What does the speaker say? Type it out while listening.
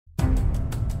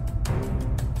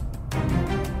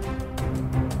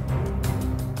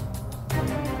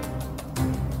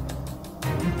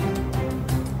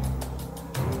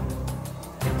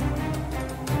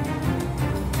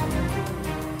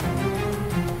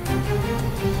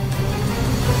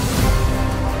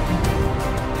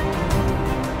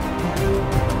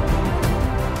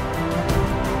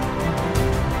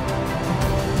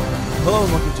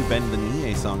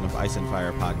Song of Ice and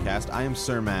Fire podcast. I am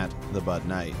Sir Matt, the Bud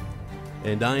Knight.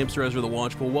 And I am Sir Ezra the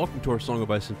Watchful. Welcome to our Song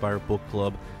of Ice and Fire book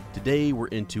club. Today we're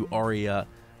into Aria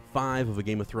 5 of A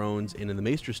Game of Thrones, and in the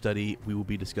Maester study, we will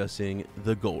be discussing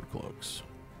the Gold Cloaks.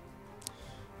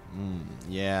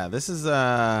 Yeah, this is this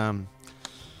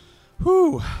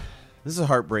is a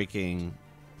heartbreaking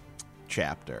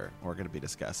chapter we're going to be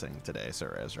discussing today,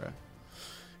 Sir Ezra.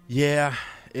 Yeah,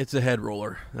 it's a head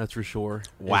roller, that's for sure.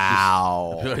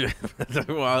 Wow.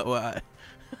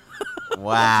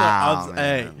 Wow.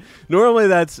 Hey, normally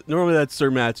that's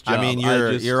Sir Matt's job. I mean,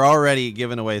 you're already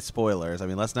giving away spoilers. I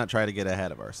mean, let's not try to get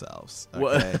ahead of ourselves.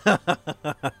 Okay?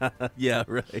 Yeah,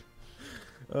 right.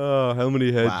 Oh, how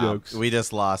many head jokes? We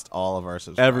just lost all of our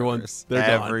subscribers.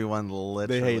 Everyone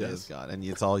literally hate is us. gone, and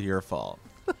it's all your fault.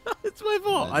 It's my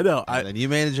fault. I know. And then you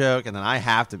made a joke, and then I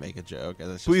have to make a joke. And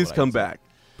that's just Please what come I do. back.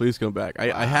 Please come back.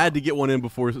 I had to get one in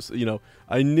before,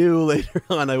 I knew later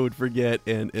on I would forget,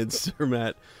 and Sir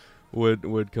Matt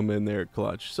would come in there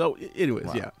clutch. So, anyways,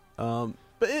 Wow. yeah.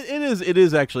 But it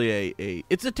is actually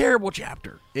it's a terrible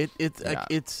chapter.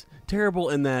 It's terrible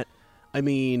in that, I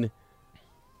mean,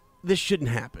 this shouldn't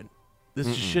happen. This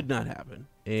just should not happen,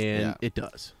 and it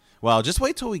does. Well, just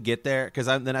wait till we get there, because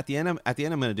then at the end I'm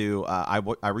going to do. I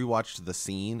rewatched the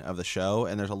scene of the show,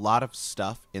 and there's a lot of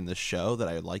stuff in the show that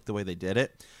I like the way they did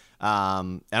it.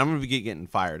 And I'm going to be getting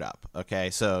fired up.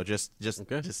 Okay, so just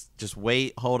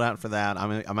wait, hold out for that.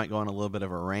 I might go on a little bit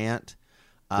of a rant.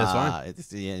 That's fine.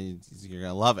 You're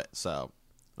going to love it. So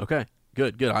Okay,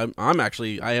 good. I'm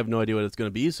actually, I have no idea what it's going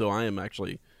to be, so I am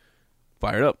actually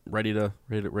fired up, ready to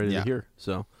hear.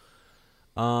 So,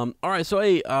 all right. So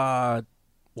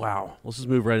wow. Let's just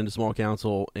move right into Small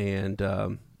Council, and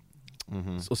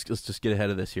let's just get ahead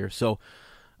of this here. So,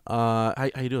 how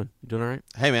you doing? You doing all right?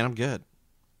 hey, man, I'm good.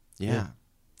 Yeah. Yeah.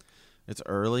 It's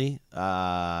early.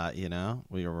 We're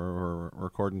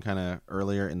recording kind of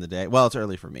earlier in the day. Well, it's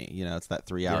early for me. It's that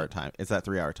 3 hour time. It's that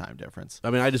 3 hour time difference. I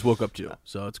mean, I just woke up too,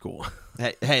 so it's cool.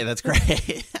 Hey, that's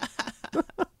great.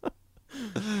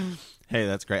 Hey,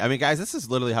 that's great. I mean, guys, this is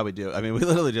literally how we do it. I mean, we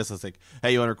literally just like,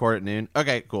 hey, you want to record at noon?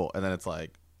 Okay, cool. And then it's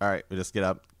like, all right, we just get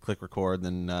up, click record,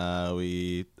 then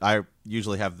I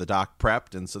usually have the doc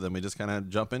prepped, and so then we just kind of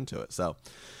jump into it. So,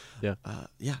 Yeah.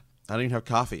 I don't even have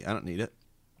coffee. I don't need it.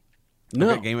 No,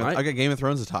 I got Game of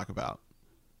Thrones to talk about.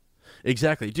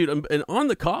 Exactly, dude. And on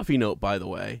the coffee note, by the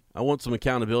way, I want some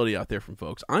accountability out there from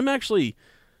folks. I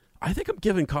think I'm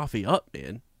giving coffee up,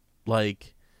 man.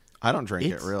 Like, I don't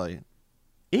drink it, really.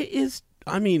 it is.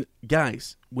 I mean,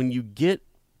 guys, when you get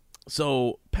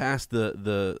past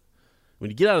when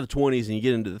you get out of the 20s and you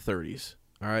get into the 30s,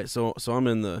 all right. So I'm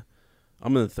in the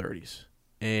 30s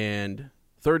and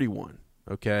 31.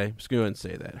 Okay, I'm just going to go ahead and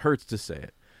say that. It hurts to say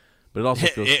it, but it also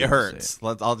feels It good hurts. to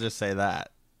say I'll just say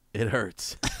that. it. It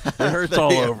hurts. It hurts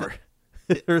all over.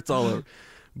 It hurts all over.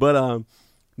 But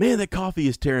man, that coffee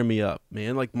is tearing me up,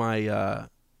 man. Like my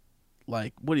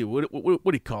what do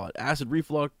you call it? Acid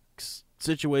reflux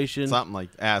situation. Something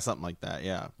like that.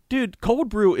 Yeah. Dude, cold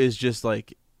brew is just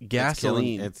like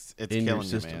gasoline. It's in killing your you,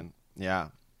 system. man. Yeah.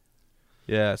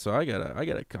 Yeah, so I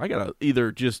gotta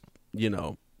either just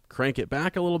crank it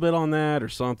back a little bit on that or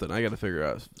something. I gotta figure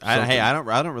out. I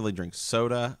don't really drink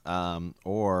soda,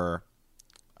 or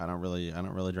I don't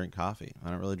really drink coffee. I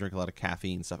don't really drink a lot of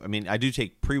caffeine stuff. I mean, I do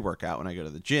take pre-workout when I go to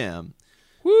the gym.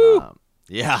 Woo!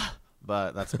 Yeah,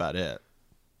 but that's about it.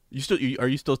 Are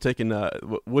you still taking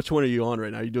which one are you on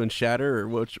right now? Are you doing Shatter or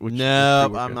which No,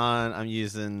 pre-workout? I'm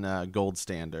using Gold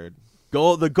Standard.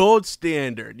 The gold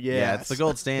standard. Yes. Yeah, it's the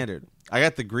Gold Standard. I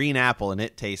got the green apple and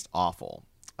it tastes awful.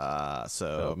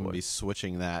 So I'm gonna be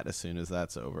switching that as soon as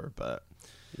that's over. But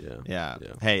yeah.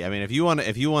 Hey, I mean, if you want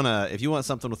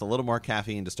something with a little more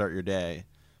caffeine to start your day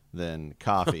than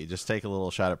coffee, just take a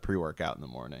little shot of pre-workout in the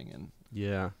morning. And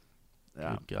Yeah.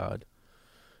 yeah. Good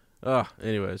God.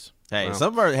 Anyways. Hey, Wow.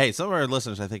 some of our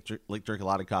listeners, I think, drink a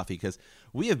lot of coffee, because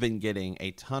we have been getting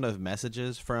a ton of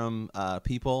messages from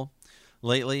people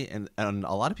lately, and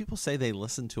a lot of people say they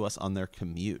listen to us on their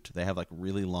commute. They have like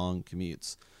really long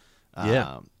commutes.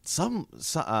 Yeah.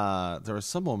 There was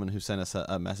some woman who sent us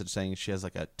a message saying she has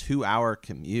like a 2-hour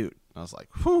commute. I was like,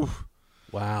 whew.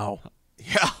 Wow.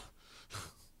 Yeah.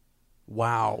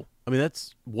 Wow. I mean,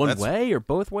 that's one way or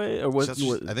both way or what?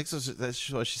 I think so. That's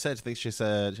what she said. I think she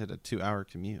said she had a 2-hour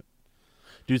commute.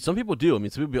 Dude, some people do. I mean,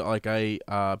 some people like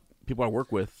people I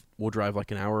work with will drive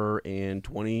like an hour and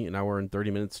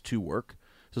 30 minutes to work.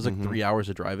 So it's like 3 hours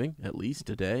of driving at least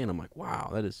a day, and I'm like, wow,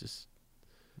 that is just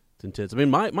it's intense. I mean,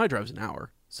 my drive's an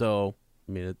hour, so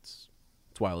I mean, it's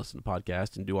why I listen to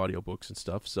podcasts and do audiobooks and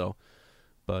stuff. So,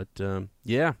 but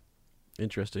yeah,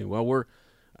 interesting. Well,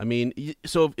 I mean,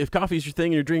 so if coffee's your thing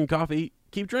and you're drinking coffee,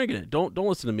 keep drinking it. Don't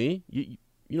listen to me. You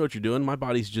know what you're doing. My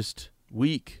body's just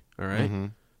weak. All right,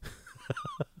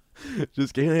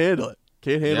 just can't handle it.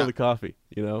 Can't handle the coffee.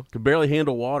 Can barely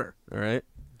handle water. All right.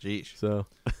 Jeez. So,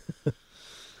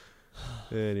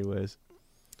 anyways,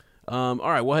 all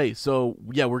right. Well, hey, so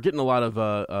yeah, we're getting a lot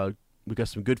of we got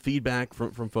some good feedback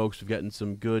from folks. We've gotten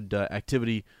some good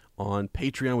activity on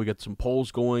Patreon. We got some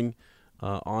polls going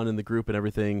on in the group and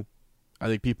everything. I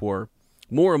think people are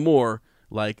more and more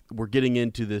like we're getting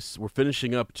into this. We're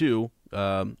finishing up too,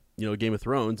 Game of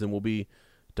Thrones, and we'll be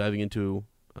diving into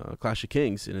Clash of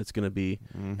Kings, and it's going to be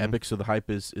epic. So the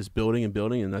hype is building and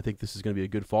building, and I think this is going to be a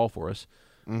good fall for us.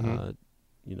 To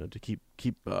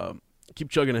keep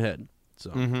chugging ahead.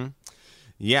 So.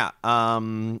 Yeah. I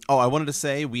wanted to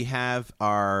say we have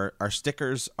our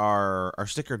stickers. Our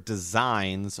sticker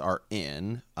designs are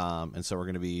in, and so we're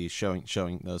going to be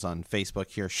showing those on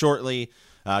Facebook here shortly,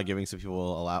 giving some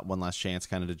people one last chance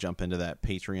kind of to jump into that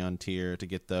Patreon tier to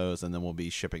get those, and then we'll be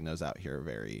shipping those out here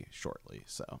very shortly.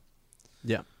 So,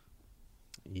 yeah,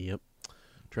 yep,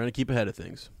 trying to keep ahead of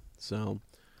things. So,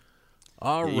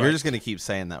 all right, you're just going to keep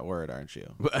saying that word, aren't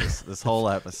you? This whole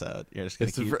episode, you're just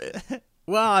going to keep.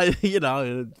 Well,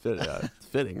 it's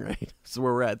fitting, right? So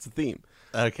where we're at, it's a theme.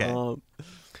 Okay.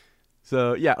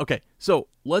 So yeah, okay. So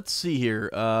let's see here.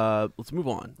 Let's move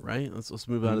on, right? Let's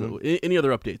move on to any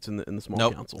other updates in the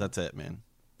small council. That's it, man.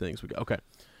 Things we got. Okay.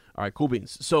 All right, cool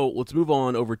beans. So let's move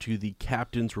on over to the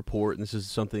captain's report, and this is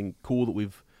something cool that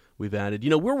we've added.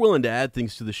 We're willing to add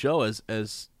things to the show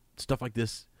as stuff like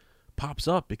this pops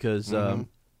up because.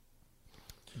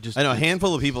 I know a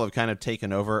handful of people have kind of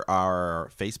taken over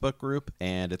our Facebook group,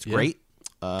 and it's great.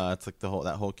 It's like that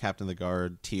whole Captain of the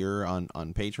Guard tier on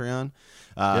Patreon,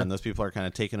 and those people are kind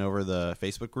of taking over the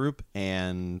Facebook group,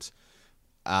 and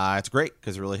it's great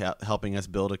because it's really helping us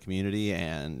build a community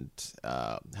and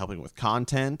helping with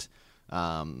content.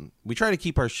 We try to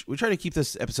keep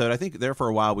this episode. I think there for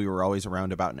a while we were always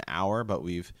around about an hour, but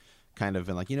we've kind of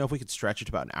been like, if we could stretch it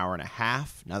to about an hour and a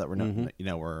half now that we're not,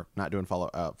 we're not doing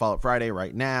Fallout Friday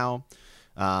right now.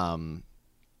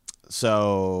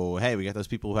 So, hey, we got those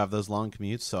people who have those long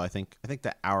commutes. So I think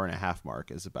the hour and a half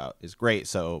mark is great.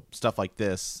 So stuff like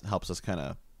this helps us kind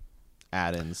of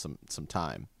add in some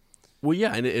time. Well,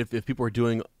 yeah. And if people are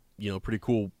doing, pretty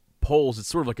cool polls, it's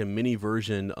sort of like a mini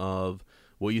version of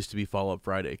what used to be Fallout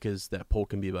Friday, because that poll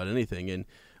can be about anything. And,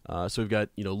 so we've got,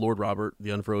 Lord Robert, the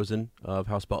Unfrozen of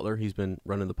House Butler. He's been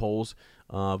running the polls.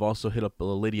 I've also hit up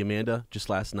Lady Amanda just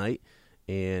last night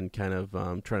and kind of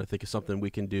trying to think of something we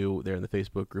can do there in the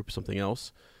Facebook group, something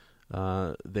else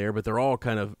there. But they're all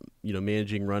kind of,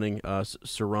 managing, running.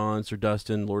 Sir Ron, Sir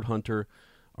Dustin, Lord Hunter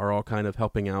are all kind of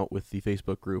helping out with the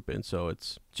Facebook group. And so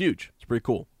it's huge. It's pretty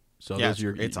cool. So those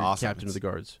are your awesome. captain of the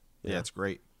guards. Yeah, it's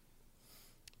great.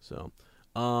 So...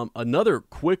 another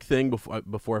quick thing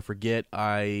before I forget,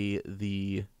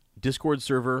 the Discord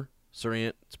server, Sir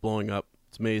Ant, it's blowing up.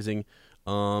 It's amazing.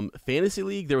 Fantasy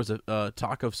League, there was a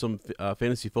talk of some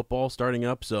fantasy football starting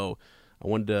up, so I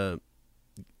wanted to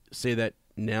say that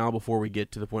now before we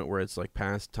get to the point where it's like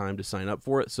past time to sign up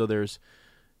for it. So there's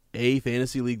a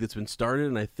fantasy league that's been started,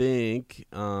 and I think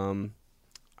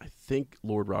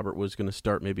Lord Robert was going to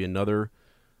start maybe another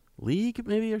league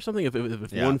maybe or something. If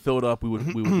one filled up, we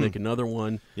would make another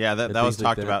one. Yeah, that was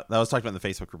talked about. That was talked about in the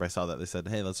Facebook group. I saw that they said,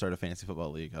 "Hey, let's start a fantasy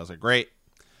football league." I was like, "Great."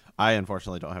 I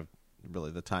unfortunately don't have really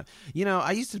the time.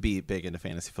 I used to be big into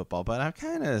fantasy football, but I've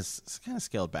kind of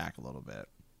scaled back a little bit.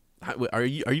 Are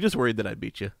you just worried that I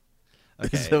beat you?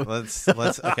 Okay, so. let's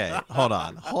okay. Hold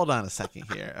on a second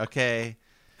here. Okay.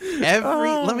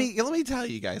 Let me tell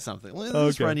you guys something. Let me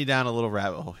just run you down a little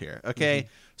rabbit hole here. Okay.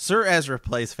 Sir Ezra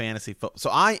plays fantasy football. So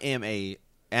I am a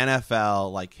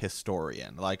NFL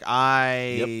historian.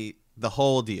 The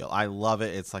whole deal. I love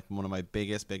it. It's like one of my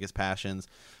biggest passions.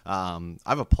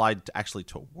 I've applied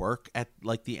to work at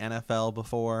the NFL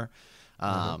before.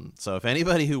 So if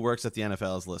anybody who works at the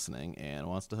NFL is listening and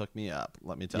wants to hook me up,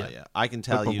 let me tell you. I can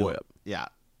tell you. Yeah.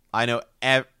 I know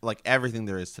everything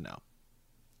there is to know.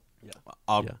 Yeah.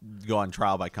 I'll go on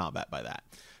trial by combat by that.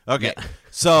 Okay. Yeah.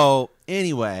 So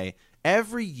anyway,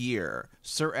 every year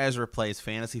Sir Ezra plays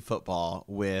fantasy football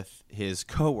with his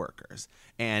coworkers,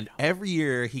 and every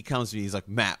year he comes to me. He's like,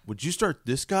 "Matt, would you start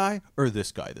this guy or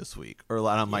this guy this week?" And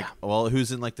I'm like, "Well,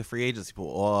 who's in the free agency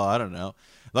pool?" Well, I don't know.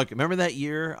 Look, remember that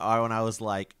year when I was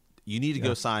like, "You need to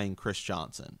go sign Chris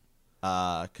Johnson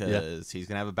because he's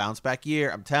gonna have a bounce back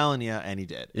year." I'm telling you, and he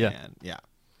did. Yeah. And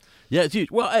yeah, it's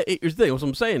huge. Well, here's the thing. What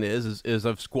I'm saying is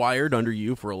I've squired under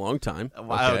you for a long time.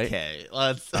 Okay.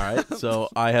 Let's. All right. So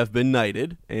I have been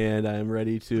knighted, and I am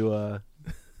ready to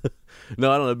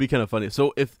No, I don't know. It'd be kind of funny.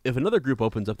 So if another group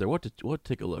opens up there, what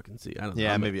take a look and see. I don't know.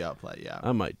 Yeah, maybe I'll play. Yeah,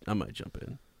 I might jump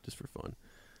in just for fun.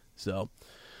 So,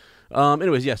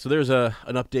 anyways, yeah. So there's an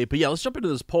update, but yeah, let's jump into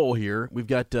this poll here. We've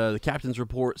got the captain's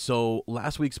report. So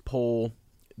last week's poll,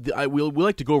 we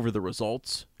like to go over the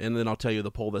results, and then I'll tell you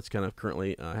the poll that's kind of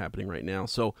currently happening right now.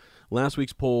 So last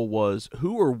week's poll was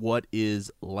who or what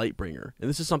is Lightbringer, and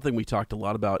this is something we talked a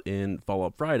lot about in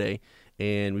Fallout Friday.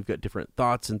 And we've got different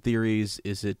thoughts and theories.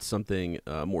 Is it something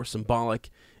more symbolic?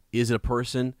 Is it a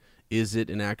person? Is it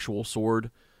an actual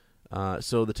sword?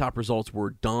 So the top results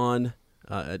were Dawn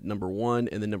at number 1,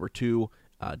 and then number 2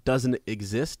 doesn't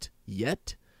exist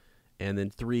yet, and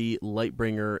then 3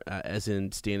 Lightbringer, as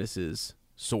in Stannis's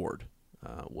sword,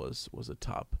 was a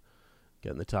top,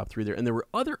 getting the top 3 there. And there were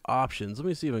other options. Let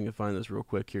me see if I can find this real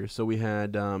quick here. So we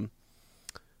had, oh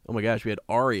my gosh, we had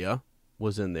Arya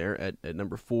was in there at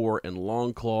number 4, and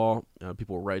Longclaw.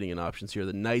 People were writing in options here.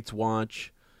 The Night's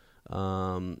Watch.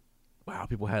 Wow,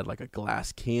 people had like a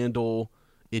glass candle.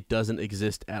 It doesn't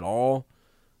exist at all.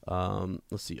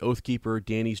 Let's see, Oathkeeper,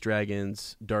 Dany's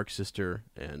Dragons, Dark Sister,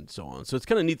 and so on. So it's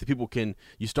kind of neat that people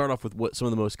you start off with what some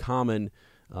of the most common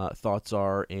thoughts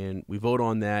are, and we vote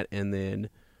on that, and then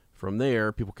from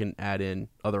there, people can add in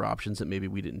other options that maybe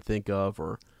we didn't think of,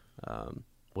 or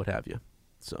what have you.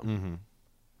 So. Mm-hmm.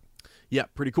 Yeah,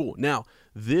 pretty cool. Now,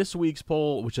 this week's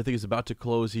poll, which I think is about to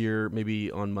close here, maybe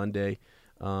on Monday,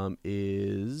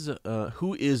 is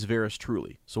who is Varys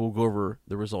truly? So we'll go over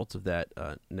the results of that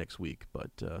next week.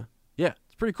 But yeah,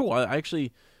 it's pretty cool. I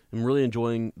actually am really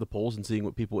enjoying the polls and seeing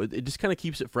what people. It just kind of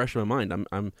keeps it fresh in my mind.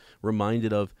 I'm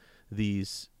reminded of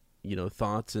these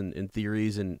thoughts and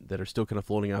theories and that are still kind of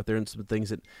floating out there, and some things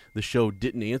that the show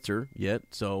didn't answer yet.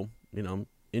 So I'm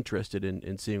interested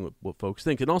in seeing what folks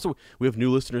think. And also, we have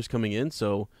new listeners coming in,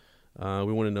 so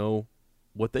we want to know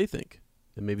what they think,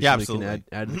 and maybe somebody can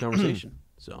add to the conversation.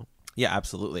 So yeah,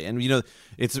 absolutely. And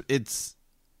it's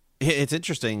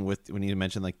interesting when you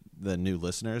mention like the new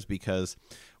listeners, because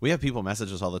we have people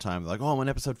message us all the time like, oh, I'm on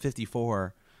episode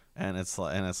 54, and it's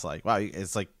like wow,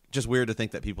 it's like just weird to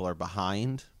think that people are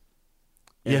behind.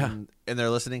 And they're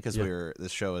listening because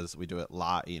this show is, we do it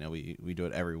lot, we do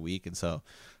it every week, and so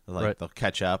like they'll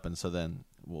catch up, and so then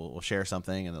we'll share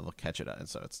something, and then they'll catch it up, and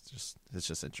so it's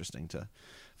just interesting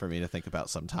for me to think about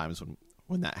sometimes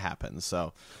when that happens.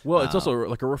 So it's also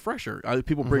like a refresher.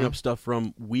 People bring up stuff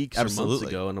from weeks or months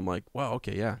ago, and I'm like, wow,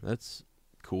 okay, yeah, that's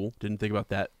cool. Didn't think about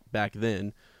that back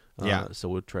then. So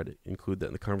we'll try to include that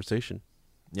in the conversation.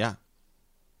 Yeah.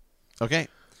 Okay.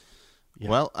 Yeah.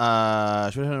 Well,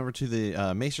 should we head over to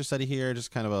the Maester study here?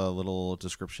 Just kind of a little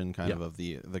description of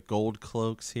the gold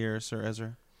cloaks here, Sir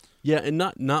Ezra. Yeah, and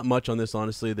not much on this,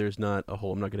 honestly. There's not a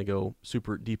whole, I'm not going to go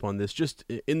super deep on this. Just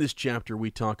in this chapter,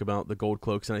 we talk about the gold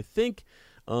cloaks, and I think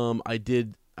I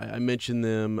mentioned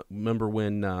them. Remember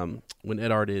when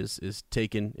Eddard is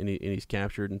taken and he's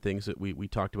captured and things, that we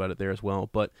talked about it there as well.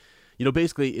 But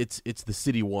basically it's the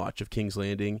City Watch of King's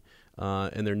Landing,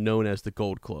 and they're known as the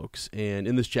Gold Cloaks. And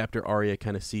in this chapter, Arya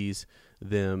kind of sees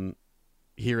them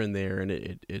here and there, and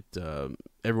it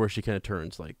everywhere she kind of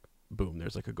turns, like boom,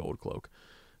 there's like a gold cloak.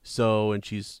 So, and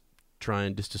she's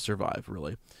trying just to survive,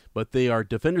 really. But they are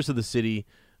defenders of the city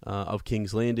of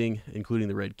King's Landing, including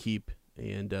the Red Keep,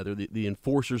 and they're the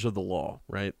enforcers of the law,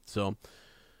 right? So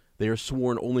they are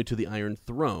sworn only to the Iron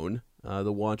Throne.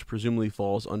 The Watch presumably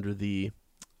falls under the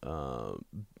under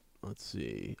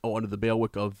the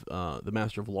bailiwick of the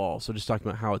Master of Law. So just talking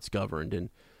about how it's governed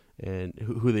and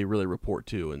who they really report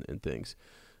to and things.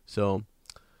 So,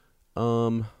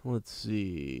 let's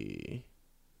see.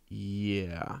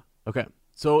 Yeah. Okay.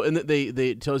 So, and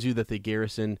it tells you that they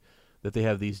garrison, that they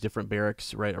have these different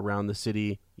barracks right around the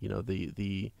city.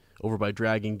 The over by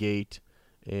Dragon Gate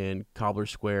and Cobbler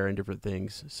Square and different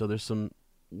things. So there's some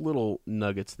little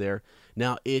nuggets there.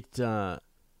 Now, the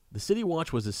City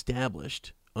Watch was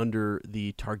established under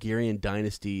the Targaryen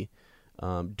dynasty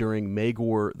during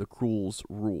Maegor the Cruel's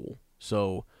rule.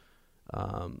 So,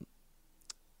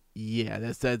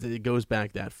 it goes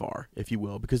back that far, if you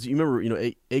will, because you remember,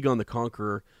 Aegon the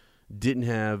Conqueror didn't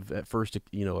have at first,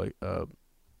 a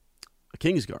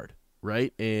Kingsguard,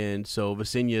 right? And so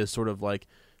Visenya is sort of like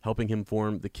helping him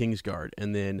form the Kingsguard,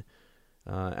 and then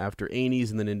after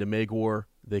Aenys and then into Maegor,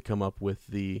 they come up with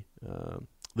the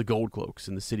Gold Cloaks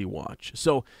and the City Watch.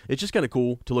 So it's just kind of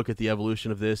cool to look at the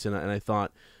evolution of this, and I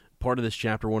thought part of this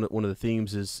chapter, one of the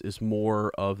themes is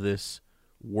more of this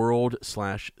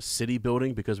world/city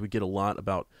building, because we get a lot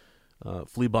about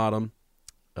Flea Bottom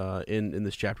in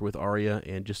this chapter with Arya,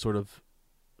 and just sort of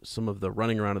some of the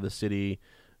running around of the city,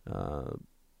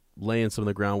 laying some of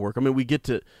the groundwork. I mean,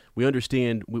 we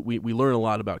understand, we learn a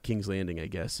lot about King's Landing, I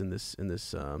guess, in this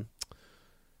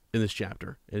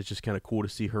chapter. And it's just kind of cool to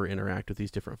see her interact with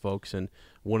these different folks, and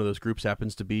one of those groups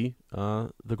happens to be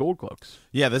the Gold Cloaks.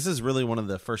 Yeah, this is really one of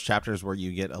the first chapters where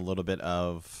you get a little bit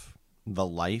of the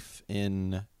life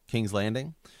in King's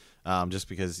Landing, just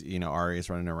because Arya's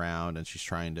running around and she's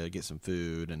trying to get some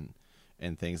food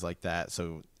and things like that.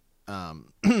 So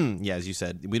yeah, as you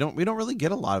said, we don't really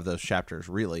get a lot of those chapters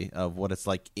really of what it's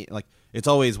like. Like, it's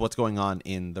always what's going on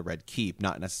in the Red Keep,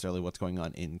 not necessarily what's going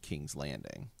on in King's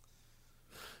Landing.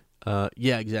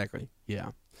 Yeah, exactly. Yeah,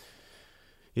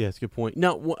 it's a good point.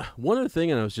 Now, one other thing,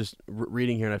 and I was just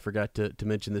reading here, and I forgot to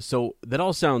mention this. So that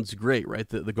all sounds great, right?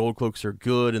 The Gold Cloaks are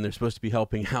good, and they're supposed to be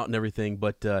helping out and everything,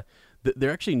 but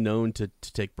they're actually known to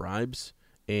take bribes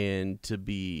and to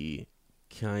be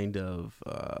kind of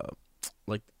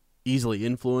like easily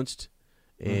influenced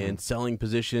and selling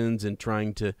positions and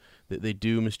trying to. They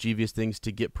do mischievous things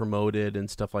to get promoted and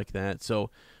stuff like that. So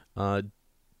they're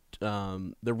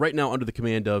right now under the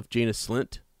command of Janos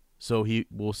Slynt. So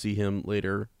we'll see him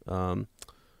later in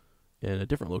a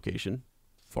different location,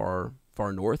 far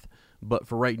north. But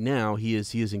for right now, he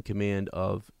is in command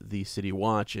of the City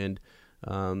Watch, and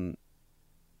the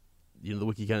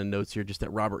wiki kind of notes here just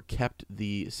that Robert kept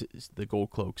the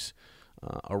Gold Cloaks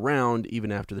around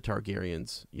even after the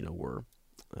Targaryens, were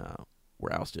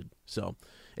ousted. So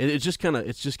it's just kind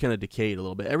of decayed a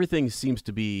little bit. Everything seems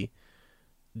to be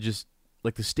just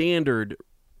like the standard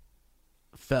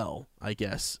fell, I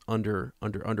guess, under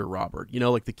Robert.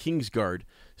 Like the Kingsguard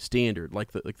standard,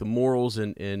 like the morals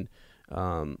and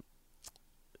Barristan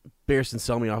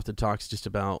Selmy often talks just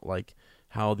about like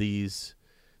how these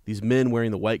men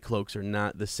wearing the white cloaks are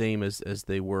not the same as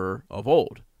they were of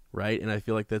old, right? And I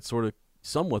feel like that's sort of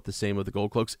somewhat the same with the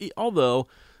Gold Cloaks, although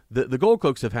the Gold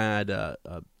Cloaks have had a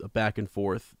back and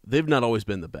forth. They've not always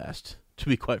been the best, to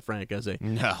be quite frank, as I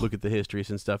look at the histories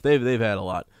and stuff. They've had a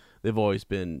lot. They've always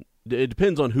been. It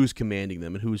depends on who's commanding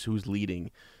them and who's leading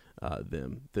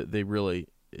them. They really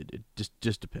it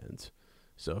just depends.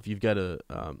 So if you've got a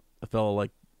fellow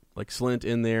like Slynt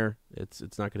in there, it's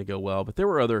not going to go well. But there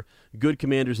were other good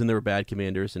commanders and there were bad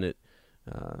commanders, and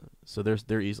so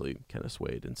they're easily kind of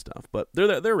swayed and stuff. But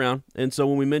they're around, and so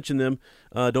when we mention them,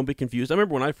 don't be confused. I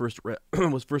remember when I first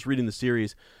was reading the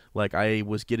series, like I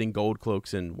was getting Gold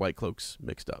Cloaks and White Cloaks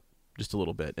mixed up just a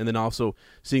little bit, and then also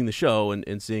seeing the show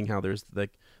and seeing how there's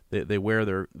like they wear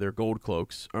their gold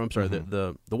cloaks. Or I'm sorry,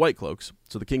 the White Cloaks.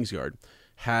 So the Kingsguard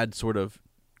had sort of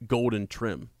golden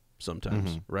trim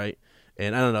sometimes, right?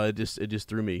 And I don't know, it just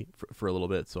threw me for a little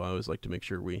bit. So I always like to make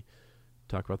sure we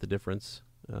talk about the difference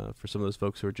for some of those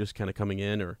folks who are just kind of coming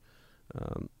in or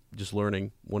just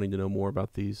learning, wanting to know more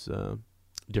about these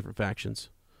different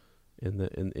factions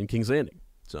in King's Landing.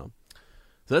 So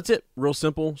that's it. Real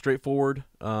simple, straightforward.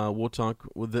 We'll talk.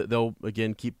 They'll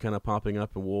again keep kind of popping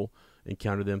up, and we'll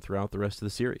encounter them throughout the rest of the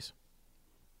series.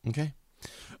 Okay.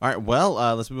 All right. Well,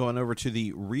 let's move on over to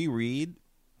the reread.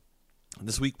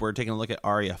 This week we're taking a look at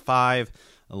Arya 5.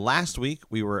 Last week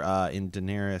we were in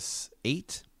Daenerys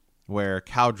 8, where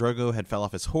Khal Drogo had fell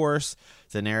off his horse.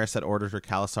 Daenerys had ordered her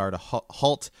Khalasar to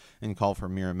halt and call for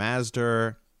Mira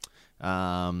Mazdur.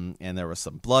 And there was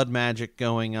some blood magic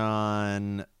going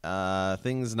on.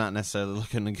 Things not necessarily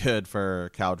looking good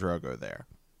for Khal Drogo there.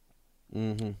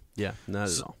 Yeah, not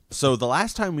at all. So the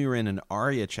last time we were in an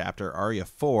Arya chapter, Arya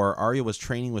 4, Arya was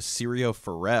training with Syrio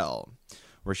Forel,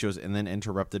 where she was and then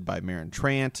interrupted by Meryn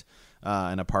Trant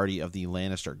and a party of the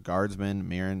Lannister guardsmen.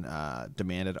 Meryn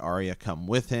demanded Arya come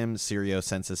with him. Syrio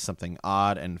senses something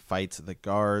odd and fights the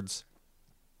guards,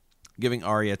 giving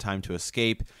Arya time to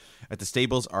escape. At the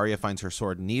stables, Arya finds her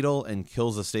sword Needle and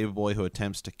kills the stable boy who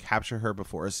attempts to capture her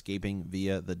before escaping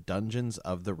via the dungeons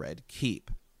of the Red Keep.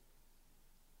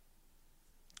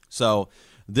 So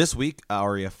this week,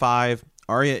 Arya 5,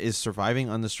 Arya is surviving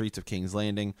on the streets of King's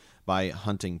Landing by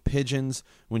hunting pigeons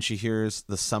when she hears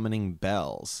the summoning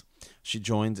bells. She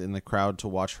joins in the crowd to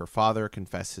watch her father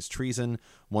confess his treason.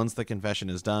 Once the confession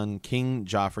is done, King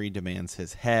Joffrey demands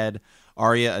his head.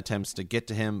 Arya attempts to get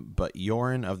to him, but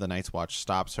Yoren of the Night's Watch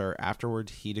stops her.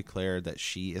 Afterward, he declared that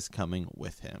she is coming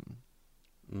with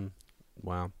him.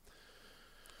 Wow.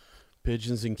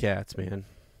 Pigeons and cats, man.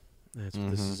 That's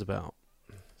what this is about.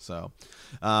 So,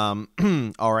 all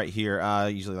right here. I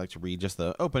usually like to read just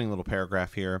the opening little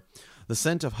paragraph here. The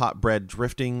scent of hot bread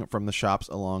drifting from the shops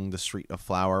along the Street of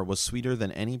Flour was sweeter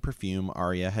than any perfume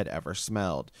Arya had ever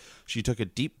smelled. She took a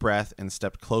deep breath and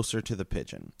stepped closer to the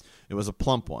pigeon. It was a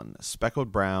plump one,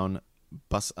 speckled brown,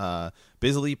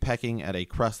 busily pecking at a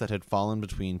crust that had fallen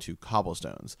between two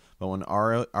cobblestones. But when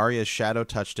Arya's shadow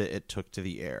touched it, it took to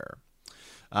the air.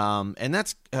 And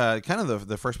that's kind of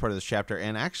the first part of this chapter.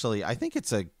 And actually, I think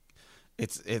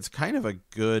it's kind of a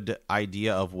good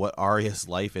idea of what Arya's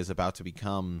life is about to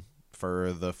become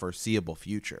for the foreseeable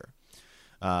future.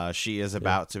 She is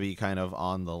about to be kind of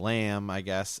on the lam, I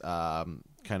guess, kind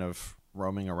of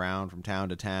roaming around from town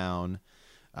to town,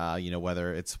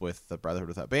 whether it's with the Brotherhood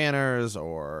Without Banners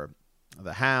or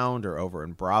the Hound or over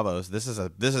in Braavos.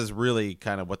 This is really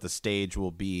kind of what the stage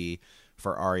will be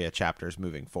for Arya chapters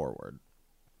moving forward.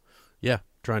 Yeah,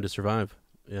 trying to survive.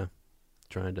 Yeah,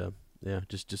 trying to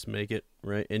just make it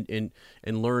right and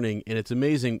learning. And it's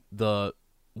amazing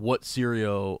what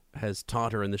Syrio has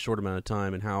taught her in this short amount of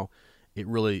time and how it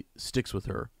really sticks with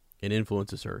her and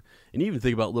influences her. And you even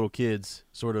think about little kids,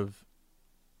 sort of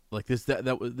like this.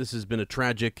 This has been a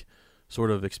tragic sort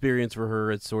of experience for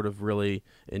her. It's sort of really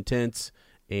intense,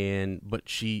 but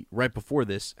she right before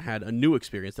this had a new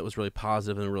experience that was really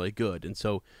positive and really good, and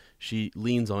so she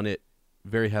leans on it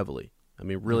very heavily. I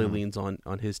mean, really leans on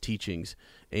his teachings,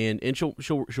 and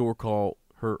she'll recall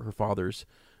her father's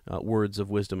words of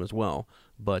wisdom as well.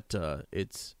 But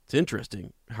it's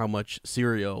interesting how much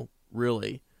Syrio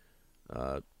really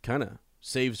kind of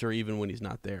saves her even when he's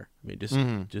not there. I mean,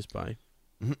 just by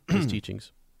his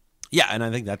teachings. Yeah, and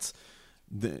I think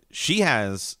she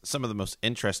has some of the most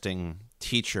interesting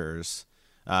teachers.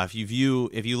 If you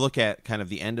look at kind of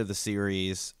the end of the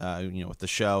series, with the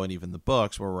show and even the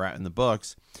books, where we're at in the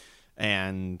books,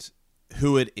 and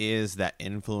who it is that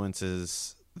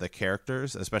influences the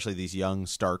characters, especially these young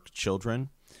Stark children,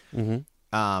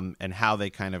 and how they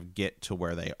kind of get to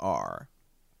where they are.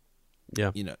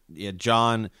 Yeah,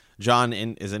 John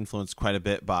is influenced quite a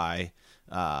bit by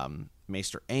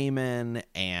Maester Aemon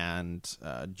and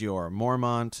Jorah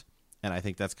Mormont, and I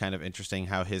think that's kind of interesting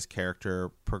how his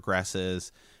character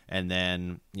progresses. And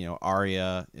then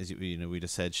Arya, as we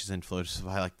just said, she's influenced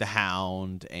by like the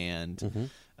Hound and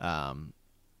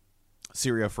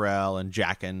Syrio Forel and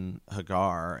Jaqen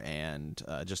H'ghar, and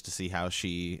just to see how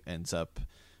she ends up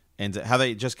how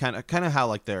they just kind of how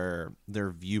like their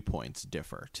viewpoints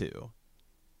differ too.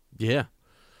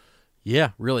 Yeah,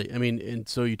 really. I mean, and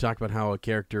so you talk about how a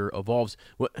character evolves.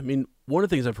 I mean, one of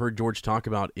the things I've heard George talk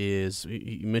about is,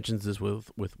 he mentions this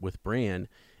with Bran,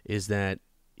 is that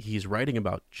he's writing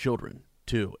about children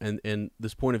too, and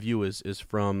this point of view is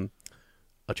from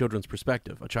a children's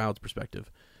perspective, a child's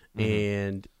perspective,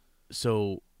 and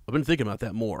so I've been thinking about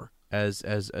that more as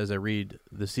I read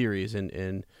the series,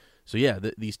 and so yeah,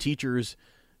 these teachers,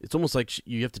 it's almost like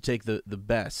you have to take the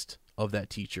best of that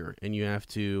teacher, and you have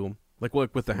to. Like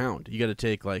with the Hound, you got to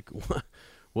take like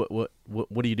what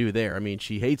do you do there? I mean,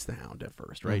 she hates the Hound at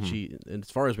first, right? And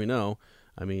as far as we know,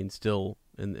 I mean, still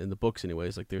in the books,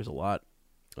 anyways. Like there's a lot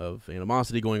of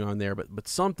animosity going on there, but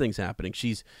something's happening.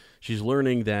 She's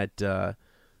learning that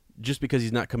just because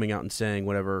he's not coming out and saying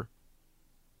whatever,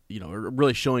 or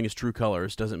really showing his true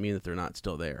colors, doesn't mean that they're not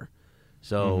still there.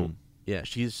 So yeah,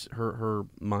 her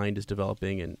mind is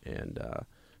developing and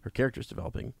her character's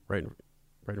developing right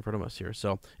in front of us here.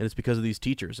 So, and it's because of these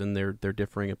teachers and their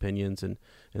differing opinions and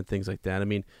things like that. I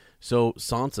mean, so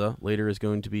Sansa later is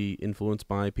going to be influenced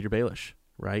by Peter Baelish,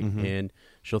 right? And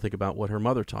she'll think about what her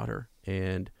mother taught her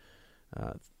and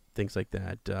things like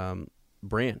that.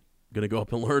 Bran going to go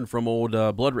up and learn from old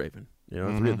Bloodraven,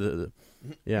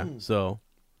 So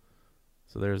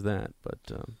there's that. But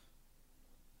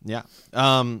yeah.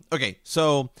 Okay.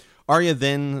 So Arya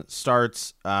then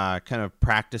starts kind of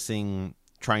practicing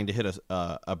trying to hit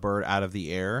a bird out of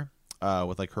the air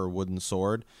with like her wooden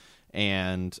sword,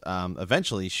 and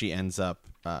eventually she ends up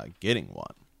getting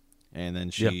one, and then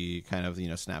she kind of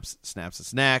snaps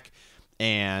its neck,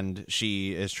 and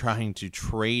she is trying to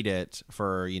trade it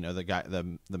for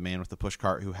the man with the push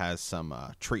cart who has some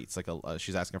treats, like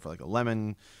she's asking for like a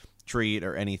lemon treat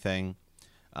or anything.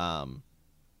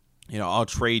 I'll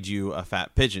trade you a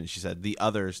fat pigeon, she said. The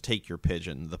others take your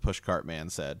pigeon, the pushcart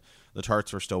man said. The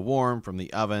tarts were still warm from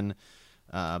the oven.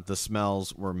 The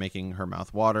smells were making her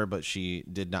mouth water, but she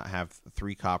did not have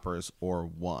 3 coppers or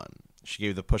 1. She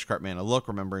gave the pushcart man a look,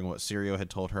 remembering what Syrio had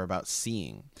told her about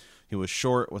seeing. He was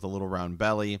short with a little round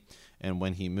belly, and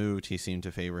when he moved, he seemed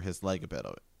to favor his leg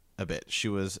a bit. She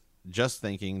was just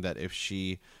thinking that if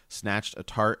she snatched a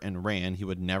tart and ran, he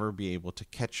would never be able to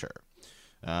catch her.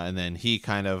 And then he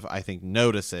kind of, I think,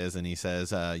 notices, and he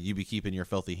says, you be keeping your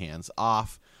filthy hands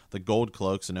off. The gold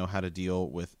cloaks know how to deal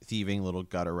with thieving little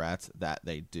gutter rats, that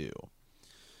they do.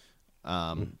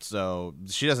 So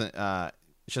she doesn't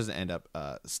end up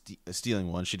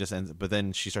stealing one. She just ends, but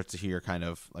then she starts to hear kind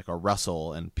of like a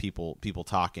rustle and people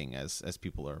talking as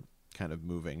people are kind of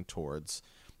moving towards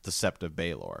the Sept of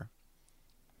Baelor.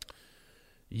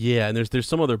 Yeah, and there's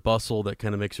some other bustle that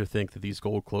kind of makes her think that these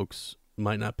gold cloaks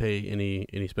might not pay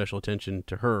any special attention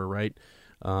to her, right?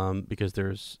 Because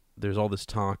there's all this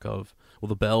talk of, well,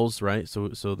 the bells, right? So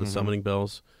the summoning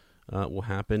bells will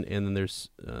happen, and then there's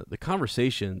the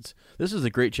conversations. This is a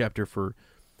great chapter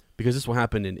because this will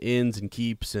happen in inns and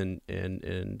keeps and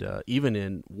even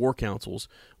in war councils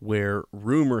where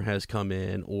rumor has come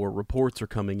in or reports are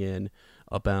coming in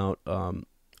about a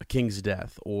king's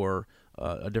death or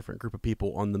a different group of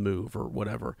people on the move or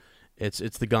whatever. It's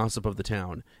the gossip of the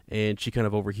town, and she kind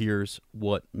of overhears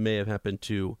what may have happened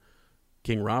to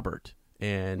King Robert.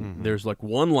 And there's like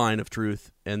one line of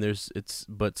truth, and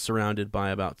but surrounded by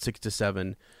about 6 to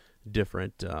 7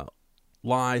 different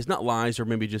lies, not lies, or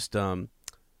maybe just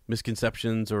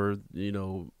misconceptions or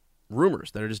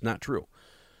rumors that are just not true.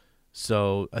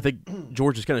 So I think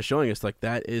George is kind of showing us like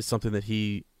that is something that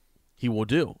he will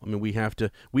do. I mean, we have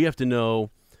to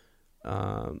know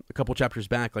a couple chapters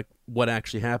back like what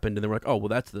actually happened, and then we're like, oh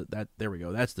well, there we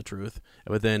go, that's the truth.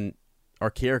 But then our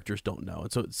characters don't know,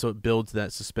 and so it builds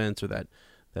that suspense or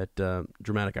that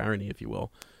dramatic irony, if you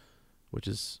will, which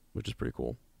is pretty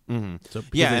cool. Mm-hmm. So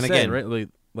yeah, and again, right,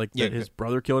 like that his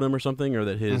brother killed him or something, or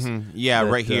that his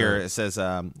right here it says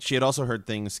she had also heard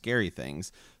scary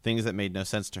things that made no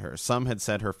sense to her. Some had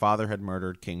said her father had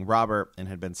murdered King Robert and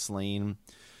had been slain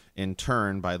in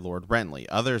turn by Lord Renly.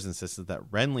 Others insisted that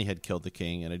Renly had killed the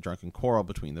king in a drunken quarrel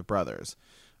between the brothers.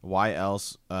 Why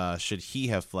else should he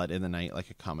have fled in the night like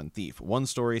a common thief? One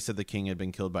story said the king had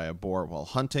been killed by a boar while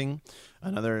hunting.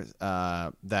 Another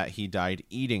that he died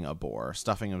eating a boar,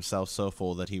 stuffing himself so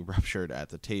full that he ruptured at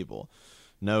the table.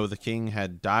 No, the king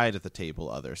had died at the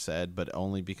table, others said, but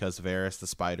only because Varys the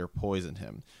spider poisoned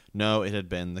him. No, it had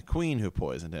been the queen who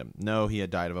poisoned him. No, he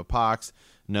had died of a pox.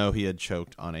 No, he had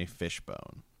choked on a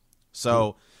fishbone.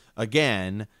 So,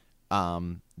 again,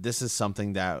 this is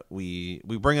something that we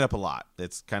bring it up a lot.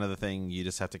 It's kind of the thing you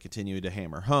just have to continue to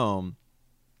hammer home,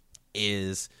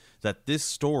 is that this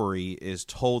story is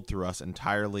told through us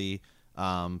entirely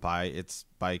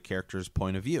by characters'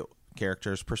 point of view,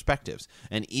 characters' perspectives.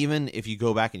 And even if you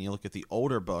go back and you look at the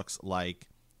older books, like,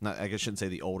 not, I shouldn't say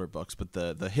the older books, but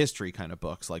the history kind of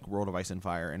books like World of Ice and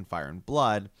Fire and Fire and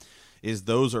Blood, is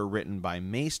those are written by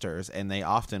maesters, and they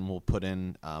often will put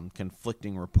in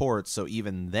conflicting reports. So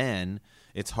even then,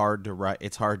 it's hard to write.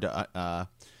 It's hard to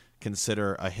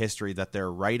consider a history that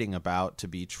they're writing about to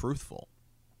be truthful.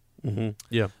 Mm-hmm.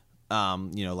 Yeah.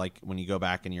 Like when you go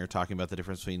back and you're talking about the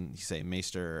difference between, you say,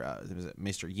 Maester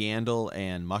Yandel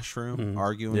and Mushroom,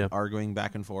 arguing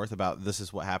back and forth about this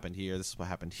is what happened here, this is what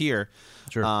happened here.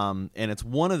 Sure. And it's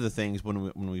one of the things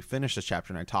when we finish this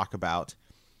chapter and I talk about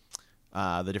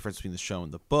the difference between the show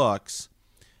and the books,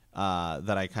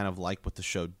 that I kind of like what the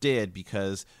show did,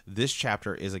 because this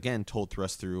chapter is again told through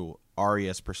us through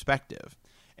Arya's perspective.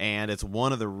 And it's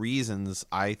one of the reasons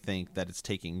I think that it's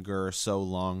taking Gur so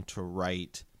long to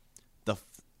write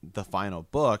the final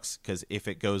books, because if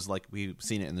it goes like we've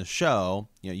seen it in the show,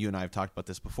 you and I have talked about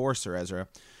this before, Sir Ezra,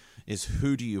 is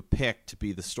who do you pick to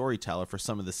be the storyteller for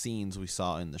some of the scenes we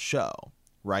saw in the show,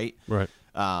 right? Right.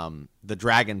 The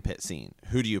dragon pit scene,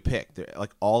 who do you pick?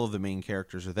 Like, all of the main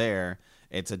characters are there.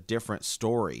 It's a different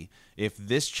story. If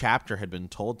this chapter had been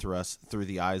told through us through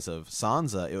the eyes of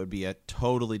Sansa, it would be a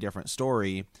totally different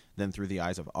story than through the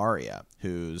eyes of Arya,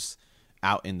 who's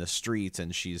out in the streets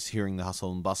and she's hearing the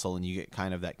hustle and bustle, and you get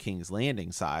kind of that King's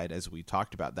Landing side, as we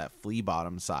talked about, that flea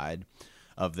bottom side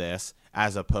of this,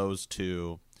 as opposed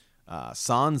to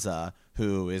Sansa,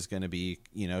 who is going to be,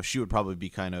 she would probably be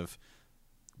kind of,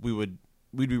 we'd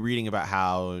be reading about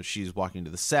how she's walking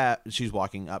to the Sept, she's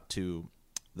walking up to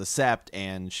the Sept,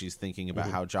 and she's thinking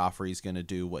about how Joffrey's going to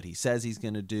do what he says he's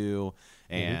going to do,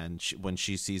 and when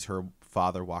she sees her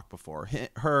father walk before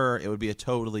her, it would be a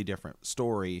totally different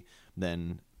story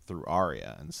than through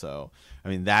Arya. And so, I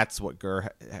mean, that's what Gur,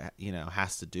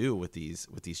 has to do with these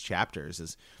chapters,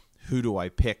 is who do I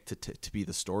pick to be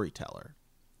the storyteller?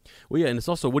 Well, yeah, and it's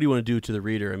also, what do you want to do to the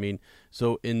reader? I mean,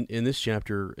 so in this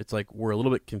chapter, it's like we're a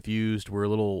little bit confused, we're a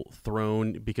little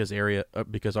thrown, because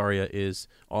Arya is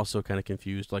also kind of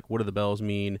confused. Like, what do the bells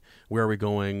mean? Where are we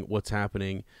going? What's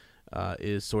happening?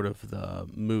 Is sort of the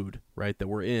mood, right, that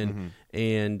we're in.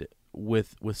 And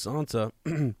with Sansa,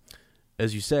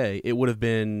 as you say, it would have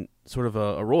been sort of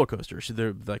a roller coaster.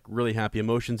 They're like really happy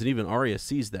emotions, and even Arya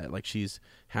sees that. Like, she's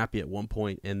happy at one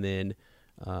point, and then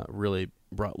really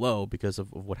brought low because of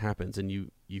what happens, and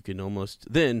you can almost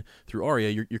then through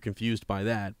Arya you're confused by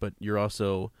that, but you're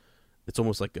also, it's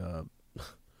almost like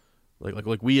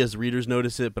like we as readers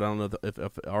notice it, but I don't know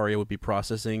if Arya would be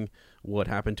processing what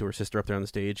happened to her sister up there on the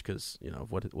stage, because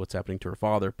of what's happening to her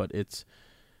father. But it's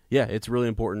yeah, it's really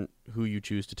important who you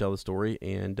choose to tell the story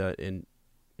and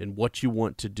what you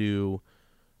want to do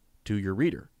to your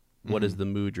reader. What is the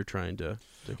mood you're trying to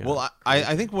well,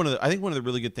 I think one of the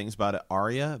really good things about it,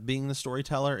 Arya being the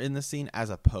storyteller in this scene, as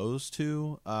opposed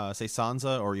to say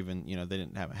Sansa, or even they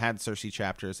didn't have had Cersei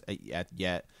chapters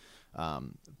yet,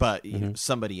 but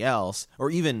somebody else, or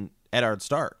even Eddard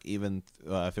Stark, even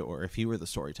if he were the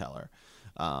storyteller,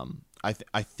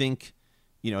 I think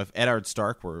if Eddard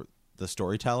Stark were the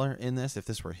storyteller in this, if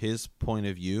this were his point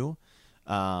of view,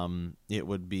 it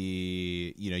would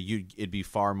be it'd be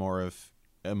far more of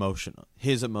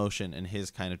his emotion and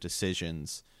his kind of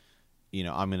decisions.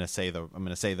 I'm gonna say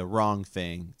the wrong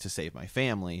thing to save my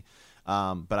family,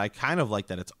 but I kind of like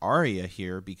that it's Arya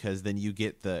here, because then you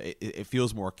get it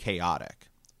feels more chaotic,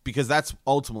 because that's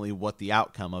ultimately what the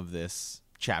outcome of this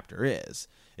chapter is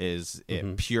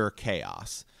it pure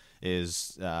chaos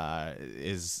is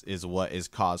what is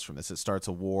caused from this. It starts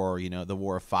a war, the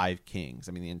War of Five Kings.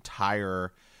 I mean, the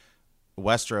entire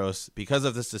Westeros, because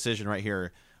of this decision right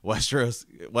here,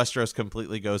 Westeros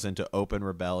completely goes into open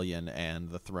rebellion, and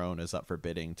the throne is up for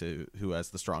bidding to who has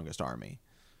the strongest army.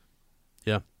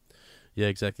 Yeah,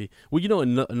 exactly. Well,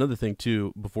 another thing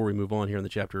too, before we move on here in the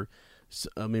chapter,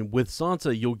 I mean, with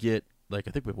Sansa, you'll get, like,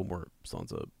 I think we have one more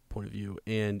Sansa point of view,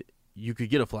 and you could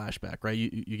get a flashback, right?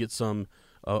 You get some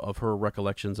of her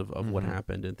recollections of what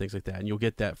happened and things like that, and you'll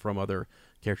get that from other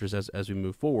characters as we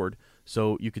move forward.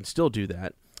 So you can still do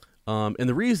that. And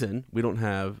the reason we don't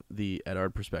have the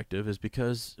Eddard perspective is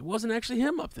because it wasn't actually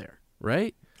him up there,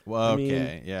 right? Well,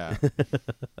 okay, yeah.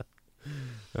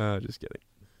 Just kidding.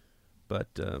 But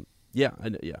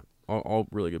all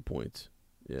really good points.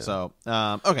 Yeah. So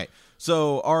okay,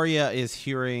 so Arya is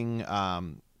hearing,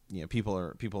 people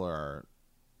are.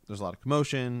 There's a lot of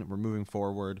commotion. We're moving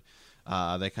forward.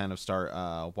 They kind of start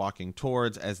walking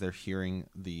towards as they're hearing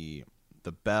the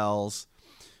bells.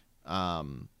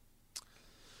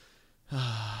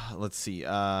 Let's see.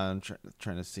 I'm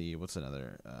trying to see what's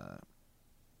another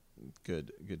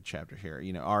good chapter here.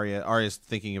 Arya's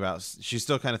thinking about. She's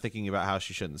still kind of thinking about how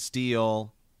she shouldn't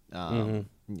steal. And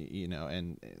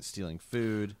stealing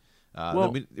food.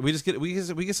 We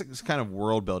get some kind of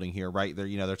world building here, right?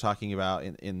 They're talking about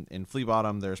in Flea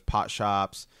Bottom. There's pot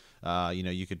shops.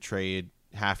 You could trade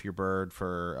half your bird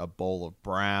for a bowl of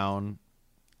brown.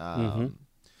 So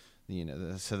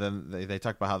then they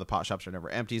talk about how the pot shops are never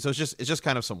empty. So it's just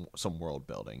kind of some world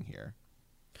building here.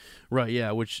 Right,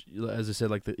 yeah, which, as I said,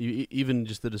 like even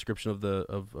just the description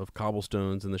of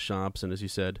cobblestones in the shops, and as you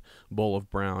said, bowl of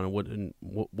brown, and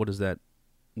what does that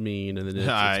mean? And then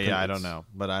I don't know,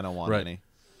 but I don't want any.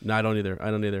 No, I don't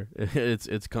either.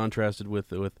 It's contrasted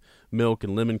with milk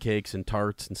and lemon cakes and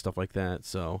tarts and stuff like that.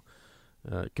 So,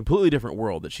 completely different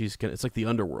world that it's like the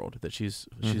underworld that she's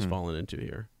fallen into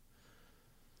here.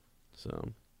 So,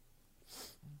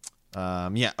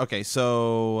 okay,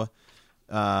 so.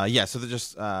 So they're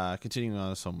just continuing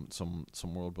on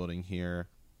some world building here.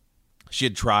 She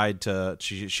had tried to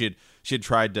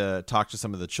talk to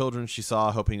some of the children she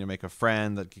saw, hoping to make a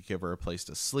friend that could give her a place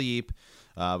to sleep.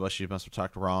 But she must have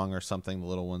talked wrong or something. The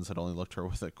little ones had only looked at her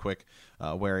with a quick,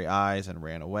 wary eyes and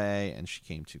ran away. And she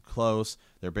came too close.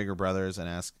 Their bigger brothers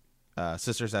and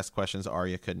sisters asked questions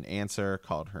Arya couldn't answer,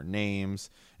 called her names,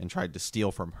 and tried to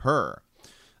steal from her.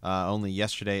 Only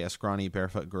yesterday, a scrawny,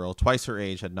 barefoot girl twice her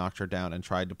age had knocked her down and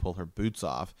tried to pull her boots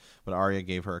off, but Arya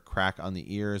gave her a crack on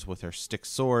the ears with her stick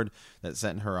sword that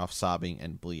sent her off sobbing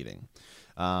and bleeding.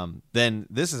 Then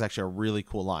this is actually a really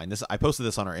cool line. I posted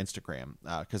this on our Instagram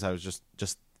because I was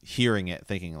just hearing it,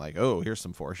 thinking like, oh, here's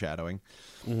some foreshadowing.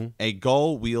 A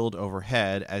gull wheeled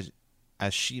overhead as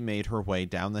she made her way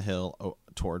down the hill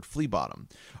toward Flea Bottom.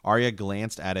 Arya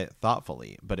glanced at it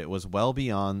thoughtfully, but it was well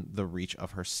beyond the reach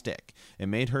of her stick. It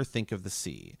made her think of the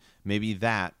sea. Maybe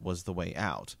that was the way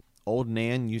out. Old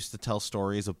Nan used to tell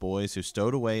stories of boys who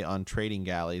stowed away on trading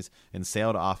galleys and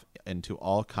sailed off into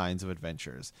all kinds of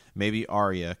adventures. Maybe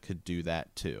Arya could do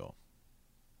that too.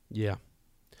 Yeah,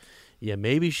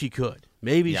 maybe she could.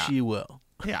 Maybe she will.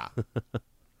 Yeah.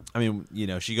 I mean,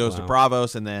 she goes to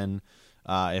Braavos, and then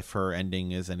if her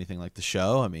ending is anything like the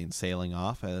show, I mean, sailing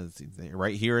off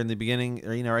right here in the beginning,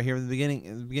 or right here in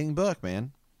the beginning book,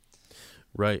 man.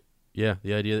 Right. Yeah.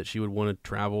 The idea that she would want to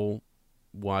travel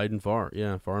wide and far.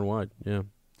 Yeah, far and wide. Yeah.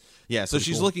 Yeah. So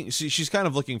she's looking. She's kind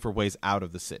of looking for ways out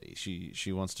of the city.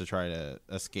 She wants to try to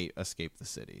escape the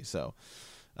city. So,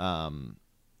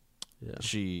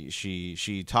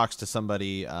 she talks to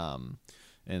somebody.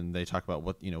 and they talk about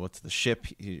what's the ship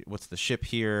here,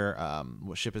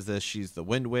 what ship is this? She's the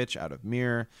Wind Witch out of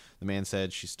Mir. The man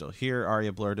said, she's still here.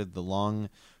 Arya blurted. The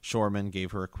longshoreman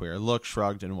gave her a queer look,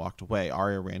 shrugged, and walked away.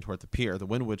 Arya ran toward the pier. The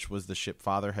Wind Witch was the ship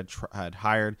father had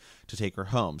hired to take her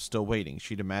home, still waiting.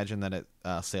 She'd imagined that it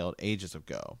sailed ages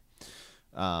ago.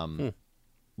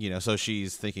 So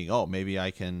she's thinking, oh, maybe I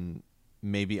can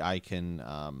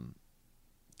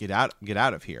get out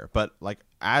of here. But like,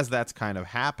 as that's kind of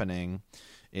happening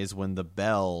is when the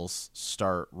bells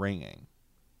start ringing.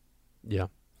 Yeah,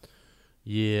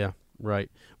 right.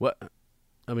 Well,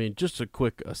 I mean, just a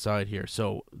quick aside here.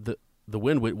 So the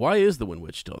Wind Witch, why is the Wind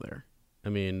Witch still there? I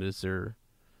mean, is there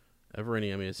ever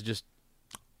any? I mean, is it just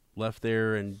left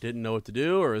there and didn't know what to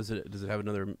do, or does it have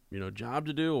another job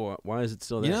to do? Or why is it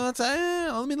still there? That's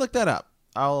let me look that up.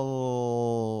 I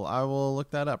will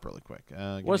look that up really quick.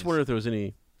 I was wondering if there was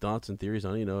any thoughts and theories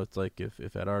on it. It's like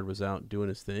if Eddard was out doing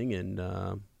his thing and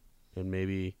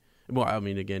maybe, well, I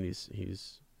mean, again,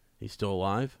 he's still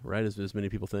alive, right? As many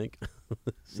people think.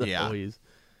 So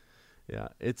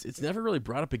it's never really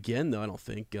brought up again, though. I don't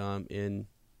think in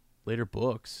later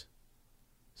books.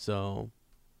 So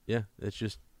yeah, it's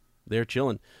just they're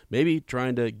chilling, maybe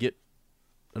trying to get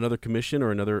another commission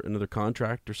or another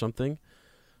contract or something.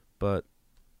 But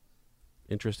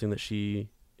interesting that she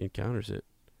encounters it.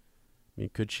 I mean,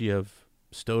 could she have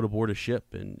stowed aboard a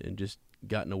ship and just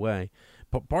gotten away?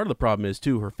 Part of the problem is,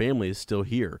 too, her family is still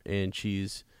here, and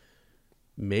she's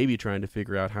maybe trying to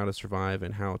figure out how to survive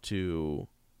and how to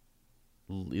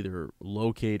either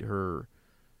locate her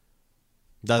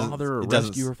father or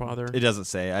rescue her father. It doesn't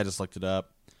say. I just looked it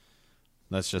up.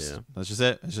 That's just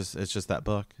it. It's just that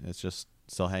book. It's just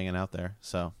still hanging out there.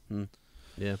 So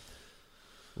yeah.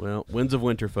 Well, Winds of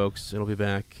Winter, folks. It'll be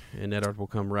back, and Eddard will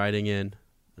come riding in.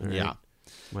 Right. Yeah.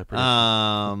 My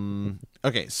prediction.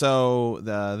 Okay, so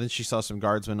then she saw some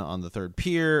guardsmen on the third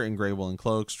pier in gray woolen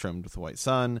cloaks trimmed with the white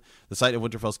sun. The sight of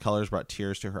Winterfell's colors brought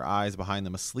tears to her eyes. Behind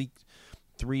them, a sleek,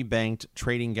 three-banked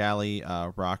trading galley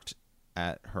rocked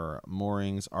at her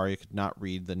moorings. Arya could not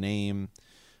read the name.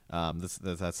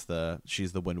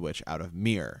 She's the Wind Witch out of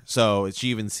Mir. So she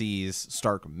even sees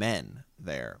Stark men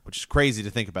there, which is crazy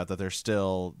to think about, that there's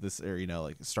still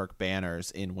like Stark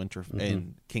banners in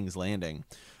in King's Landing,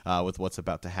 with what's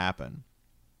about to happen.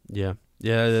 Yeah,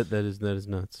 that is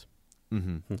nuts.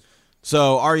 Mm-hmm.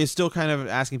 So Arya's still kind of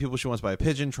asking people she wants to buy a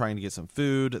pigeon, trying to get some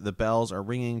food. The bells are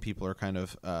ringing. People are kind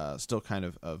of still kind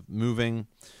of moving.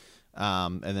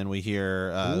 And then we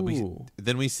hear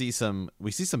we see some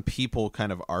people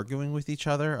kind of arguing with each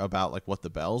other about like what the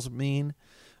bells mean.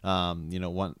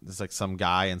 There's like some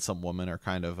guy and some woman are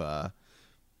kind of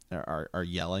are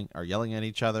yelling at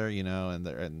each other,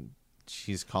 and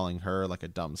she's calling her like a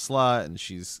dumb slut, and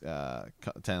she's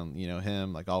telling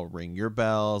him like, I'll ring your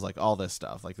bells, like all this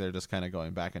stuff. Like they're just kind of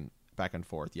going back and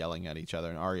forth, yelling at each other,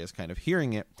 and Arya's kind of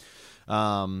hearing it.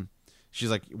 She's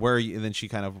like, where are you? And then she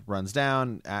kind of runs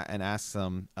down and asks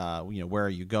them, where are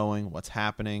you going? What's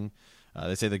happening?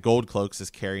 They say the Gold Cloaks is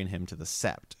carrying him to the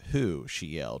Sept. Who? She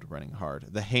yelled, running hard.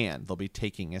 The Hand. They'll be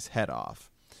taking his head off.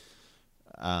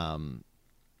 So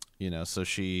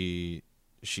she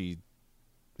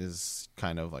is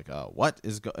kind of like, what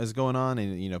is going on?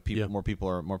 And more people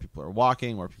are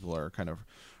walking. More people are kind of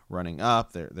running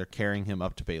up. They're carrying him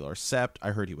up to Baelor Sept.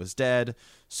 I heard he was dead.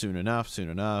 Soon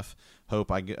enough.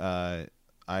 Hope I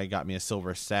got me a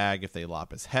silver stag if they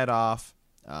lop his head off.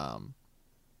 So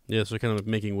they're kind of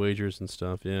making wagers and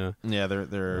stuff. Yeah.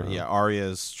 Yeah,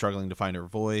 Arya's struggling to find her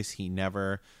voice.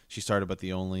 She started, but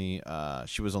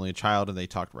she was only a child, and they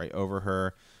talked right over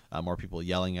her. More people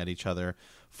yelling at each other.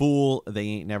 Fool, they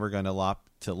ain't never gonna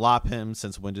lop him.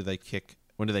 Since when do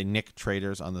they nick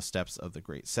traitors on the steps of the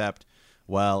Great Sept?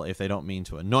 Well, if they don't mean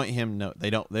to anoint him, they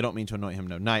don't mean to anoint him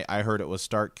no knight. I heard it was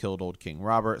Stark killed old King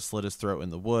Robert, slit his throat in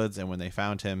the woods, and when they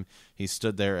found him, he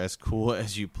stood there as cool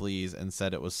as you please and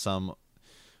said it was some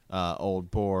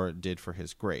old boar did for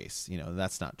his grace.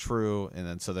 That's not true. And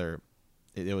then so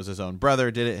it was his own brother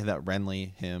did it, that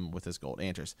Renly him with his gold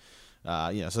antlers.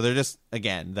 So they're just,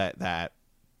 again, that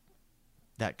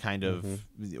kind of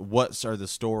what are the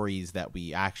stories that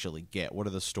we actually get? What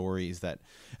are the stories that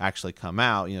actually come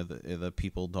out? The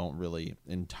people don't really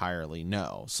entirely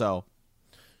know. So,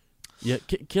 yeah,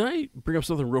 can I bring up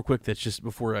something real quick that's just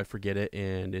before I forget it,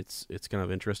 and it's kind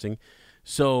of interesting.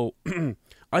 So,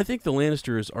 I think the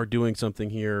Lannisters are doing something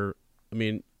here. I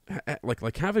mean,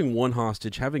 like having one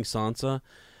hostage, having Sansa,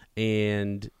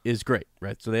 and is great,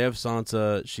 right? So they have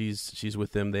Sansa. She's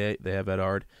with them. They have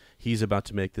Eddard. He's about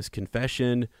to make this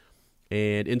confession,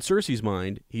 and in Cersei's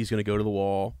mind, he's going to go to the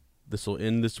Wall. This will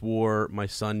end this war. My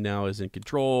son now is in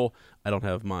control. I don't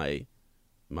have my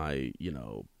my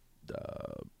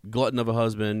glutton of a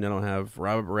husband. I don't have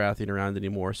Robert Baratheon around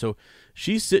anymore. So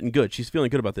she's sitting good. She's feeling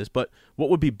good about this. But what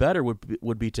would be better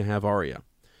would be to have Arya.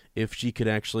 If she could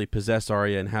actually possess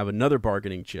Arya and have another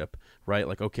bargaining chip, right?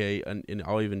 Like, okay, and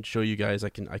I'll even show you guys, I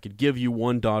could give you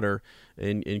one daughter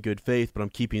in good faith, but I'm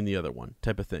keeping the other one,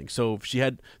 type of thing. So if she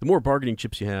had, the more bargaining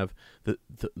chips you have, the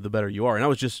better you are. And I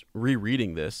was just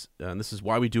rereading this, and this is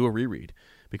why we do a reread,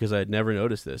 because I had never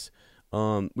noticed this.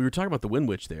 We were talking about the Wind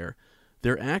Witch there.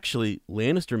 They're actually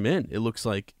Lannister men. It looks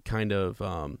like kind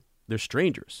of, they're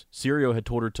strangers. Syrio had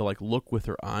told her to like look with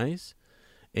her eyes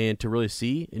and to really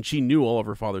see, and she knew all of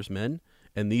her father's men,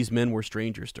 and these men were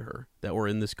strangers to her that were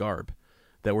in this garb.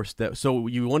 So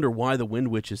you wonder why the Wind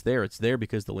Witch is there. It's there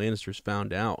because the Lannisters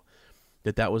found out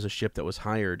that was a ship that was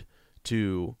hired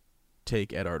to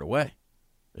take Eddard away.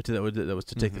 That was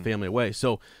to take the family away.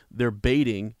 So they're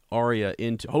baiting Arya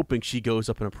into, hoping she goes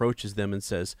up and approaches them and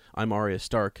says, "I'm Arya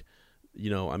Stark.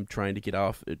 I'm trying to get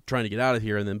out of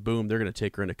here," and then boom, they're going to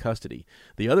take her into custody.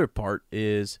 The other part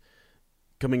is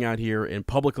coming out here and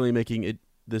publicly making it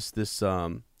this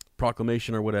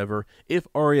proclamation or whatever. If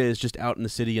Arya is just out in the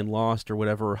city and lost or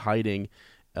whatever, or hiding,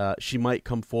 she might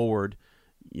come forward.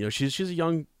 She's a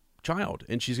young child,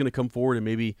 and she's going to come forward and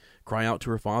maybe cry out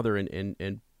to her father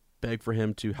and beg for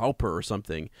him to help her or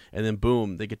something. And then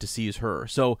boom, they get to seize her.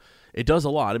 So it does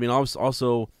a lot. I mean,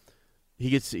 also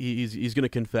he's going to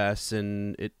confess,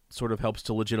 and it sort of helps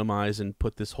to legitimize and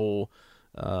put this whole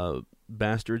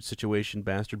bastard situation,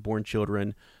 bastard-born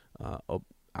children,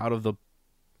 out of the,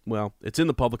 well, it's in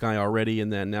the public eye already,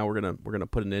 and then now we're gonna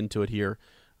put an end to it here,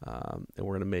 and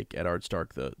we're gonna make Eddard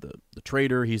Stark the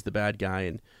traitor. He's the bad guy,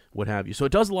 and what have you. So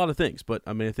it does a lot of things, but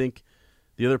I mean, I think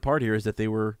the other part here is that they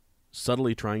were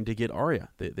subtly trying to get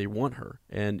Arya. They want her,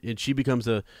 and she becomes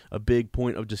a big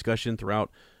point of discussion throughout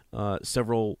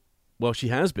several. Well, she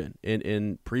has been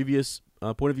in previous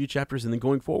point of view chapters, and then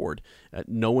going forward,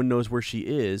 no one knows where she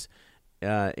is.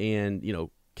 And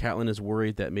Catelyn is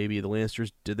worried that maybe the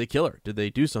Lannisters, did they kill her? Did they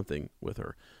do something with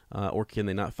her? Or can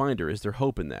they not find her? Is there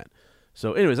hope in that?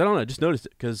 So anyways, I don't know. I just noticed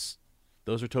it because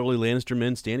those are totally Lannister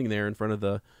men standing there in front of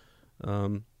the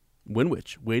Wind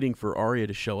Witch waiting for Arya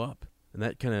to show up. And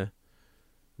that kind of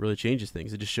really changes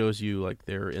things. It just shows you like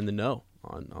they're in the know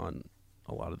on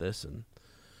a lot of this and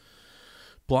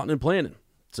plotting and planning.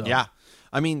 So yeah.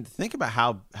 I mean, think about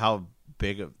how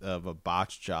big of a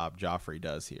botch job Joffrey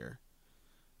does here.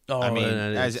 Oh, I mean,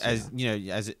 as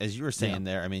you were saying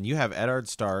there, I mean, you have Eddard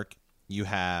Stark, you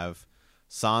have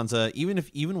Sansa.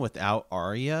 Even without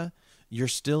Arya, you're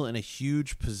still in a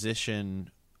huge position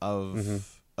of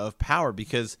power,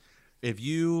 because if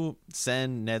you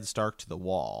send Ned Stark to the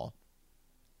Wall,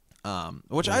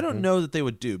 which I don't know that they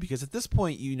would do, because at this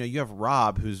point, you have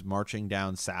Robb who's marching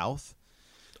down south.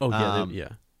 Oh yeah,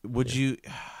 Would you?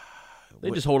 They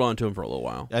just hold on to him for a little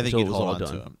while. I think you'd hold on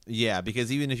to him. Yeah,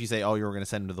 because even if you say, "Oh, you were going to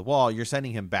send him to the Wall," you're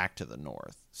sending him back to the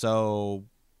north. So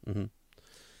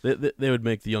they would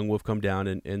make the young wolf come down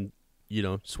and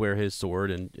swear his sword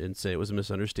and say it was a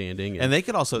misunderstanding. And they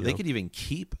could also they could even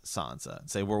keep Sansa and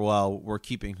say, we're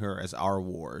keeping her as our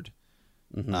ward.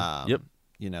 Yep.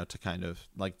 To kind of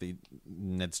like the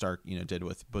Ned Stark did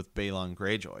with Balon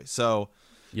Greyjoy. So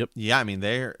yep. Yeah, I mean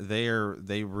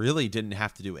they really didn't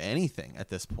have to do anything at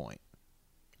this point.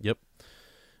 Yep.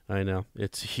 I know.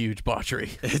 It's huge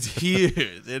botchery. It's huge.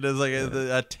 It is like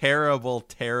a terrible,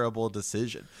 terrible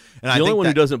decision. And the only one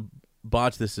who doesn't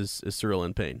botch this is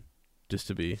Cyril Payne, just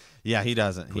to be. Yeah, he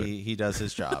doesn't. Clear. He does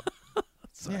his job.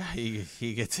 Yeah,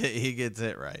 he gets it. He gets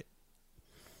it right.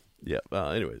 Yeah.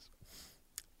 Anyways,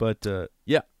 but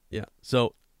yeah.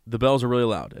 So the bells are really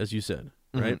loud, as you said,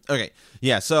 right? Mm-hmm. Okay.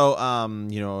 Yeah. So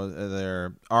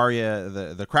Arya.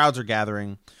 The crowds are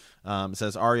gathering. It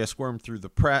says Arya squirmed through the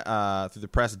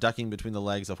press, ducking between the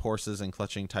legs of horses and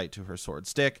clutching tight to her sword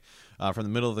stick. From the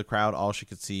middle of the crowd, all she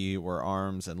could see were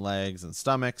arms and legs and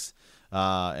stomachs,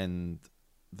 and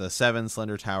the 7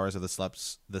 slender towers of the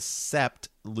Sept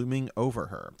looming over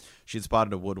her. She had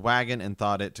spotted a wood wagon and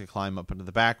thought it to climb up into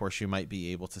the back where she might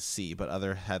be able to see, but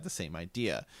others had the same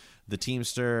idea. The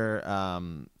teamster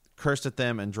cursed at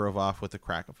them and drove off with the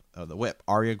crack of the whip.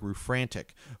 Arya grew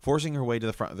frantic. Forcing her way to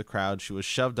the front of the crowd, she was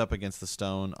shoved up against the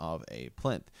stone of a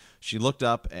plinth. She looked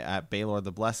up at Baelor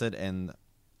the Blessed and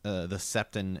the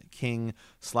Septon King.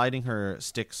 Sliding her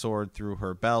stick sword through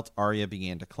her belt, Arya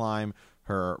began to climb.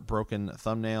 Her broken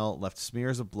thumbnail left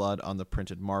smears of blood on the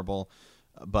printed marble.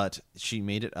 but she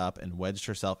made it up and wedged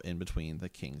herself in between the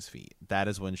king's feet. That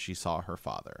is when she saw her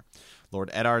father. Lord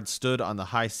Eddard stood on the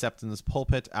high septon's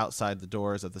pulpit outside the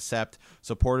doors of the sept,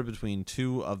 supported between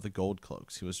two of the gold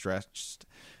cloaks. He was dressed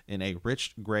in a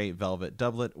rich gray velvet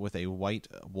doublet with a white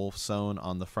wolf sewn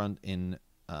on the front in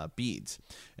beads,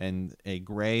 and a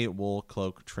gray wool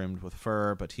cloak trimmed with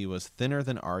fur, but he was thinner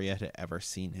than Arya had ever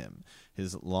seen him.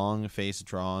 His long face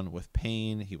drawn with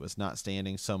pain, he was not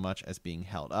standing so much as being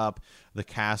held up. The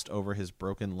cast over his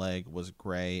broken leg was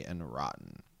gray and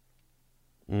rotten.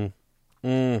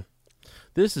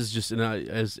 This is just,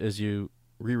 as you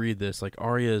reread this, like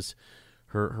Arya's,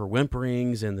 her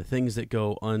whimperings and the things that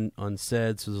go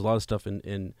unsaid. So there's a lot of stuff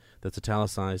in that's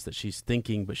italicized that she's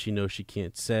thinking, but she knows she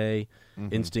can't say.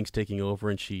 Instincts taking over,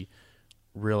 and she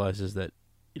realizes that,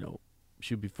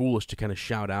 she would be foolish to kind of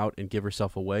shout out and give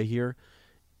herself away here.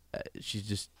 She's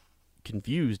just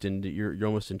confused, and you're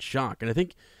almost in shock. And I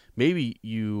think maybe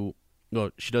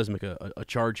she does make a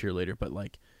charge here later, but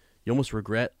like, you almost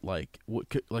regret,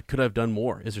 could I have done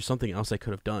more? Is there something else I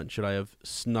could have done? Should I have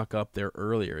snuck up there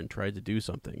earlier and tried to do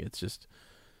something? It's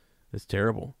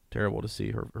terrible to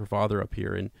see her father up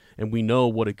here. And we know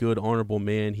what a good, honorable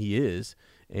man he is.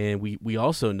 And we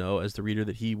also know, as the reader,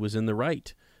 that he was in the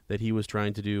right, that he was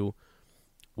trying to do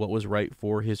what was right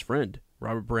for his friend,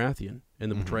 Robert Baratheon,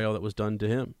 and the betrayal that was done to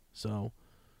him. So,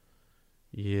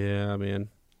 yeah, man.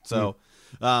 So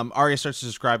Arya starts to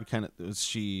describe the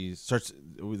scene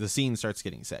starts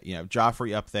getting set. You have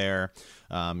Joffrey up there.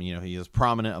 He is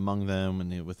prominent among them,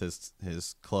 and with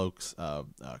his cloaks,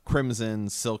 crimson,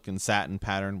 silk, and satin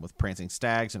pattern with prancing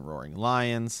stags and roaring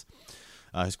lions.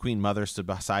 His queen mother stood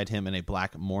beside him in a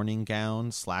black mourning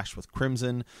gown slashed with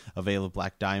crimson, a veil of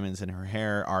black diamonds in her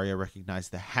hair. Arya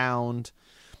recognized the Hound.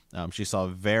 She saw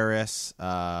Varys.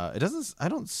 I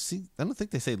don't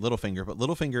think they say Littlefinger, but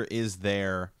Littlefinger is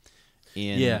there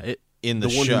in the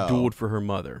one show. Who dueled for her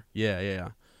mother. Yeah.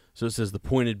 So it says the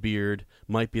pointed beard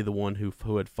might be the one who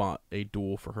had fought a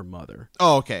duel for her mother.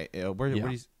 Oh, okay. Where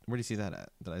do you see that at?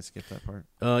 Did I skip that part?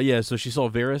 So she saw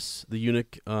Varys, the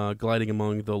eunuch, gliding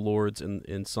among the lords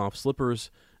in soft slippers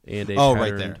and a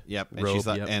right there. Yep. And robe, she's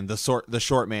and the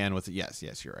short man with yes,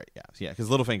 you're right. Yeah, because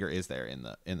Littlefinger is there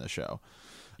in the show.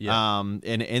 Yeah. And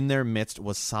in their midst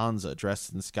was Sansa,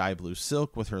 dressed in sky blue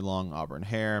silk with her long auburn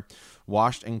hair,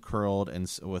 washed and curled, and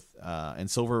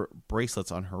silver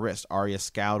bracelets on her wrist. Arya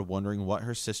scowled, wondering what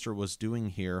her sister was doing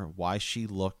here, why she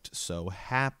looked so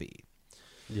happy.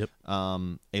 Yep.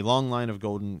 A long line of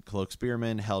golden cloaked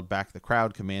spearmen held back the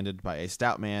crowd, commanded by a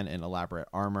stout man in elaborate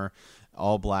armor,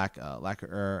 all black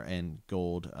lacquer and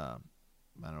gold.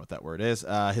 I don't know what that word is.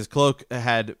 His cloak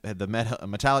had the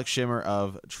metallic shimmer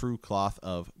of true cloth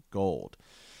of gold.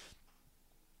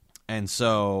 And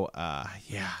so,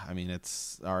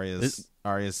 it's Arya's.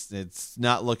 It's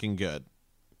not looking good.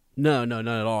 No, not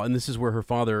at all. And this is where her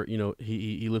father,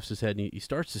 he lifts his head and he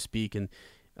starts to speak, and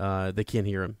they can't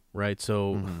hear him, right?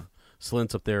 So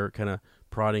Slynt's up there kind of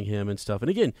prodding him and stuff. And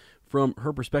again, from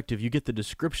her perspective, you get the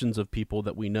descriptions of people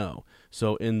that we know.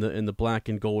 So in the black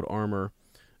and gold armor,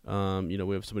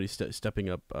 we have somebody stepping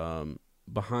up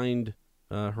behind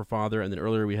her father, and then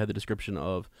earlier we had the description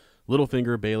of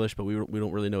Littlefinger, Baelish, but we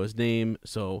don't really know his name.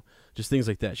 So just things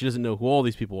like that. She doesn't know who all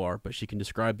these people are, but she can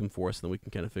describe them for us, and then we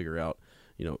can kind of figure out,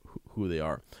 who they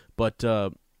are. But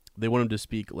they want him to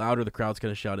speak louder. The crowd's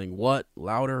kind of shouting, "What?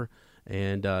 Louder!"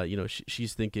 And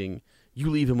she's thinking, "You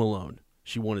leave him alone."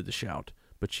 She wanted to shout,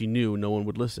 but she knew no one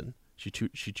would listen. She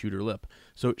chewed her lip.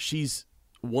 So she's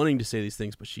wanting to say these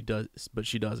things, but she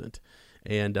doesn't.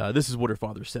 And this is what her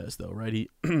father says, though, right? He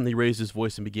he raised his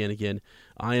voice and began again.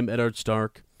 "I am Eddard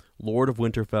Stark, Lord of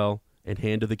Winterfell and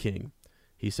Hand of the King,"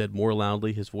 he said more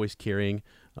loudly, his voice carrying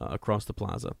across the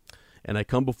plaza. "And I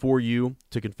come before you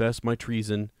to confess my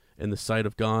treason in the sight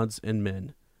of gods and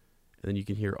men." And then you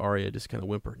can hear Arya just kind of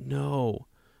whimper, "No,"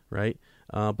 right?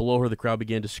 Below her, the crowd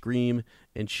began to scream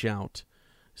and shout.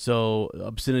 So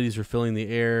obscenities are filling the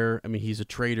air. I mean, he's a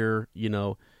traitor,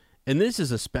 and this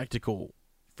is a spectacle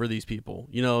for these people.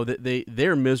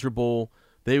 They're miserable.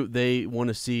 They want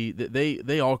to see that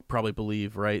they all probably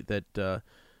believe, right, that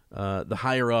the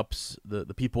higher ups,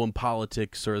 the people in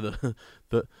politics, or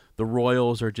the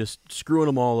royals are just screwing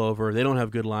them all over. They don't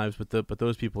have good lives, but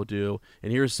those people do.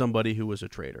 And here's somebody who was a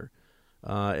traitor,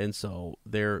 and so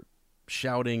they're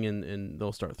shouting, and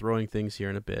they'll start throwing things here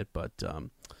in a bit, but.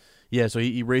 So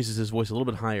he raises his voice a little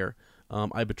bit higher.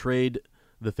 "I betrayed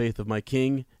the faith of my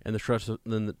king and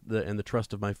the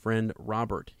trust of my friend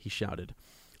Robert," he shouted.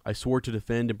 "I swore to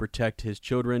defend and protect his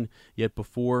children, yet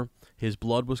before his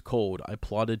blood was cold, I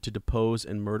plotted to depose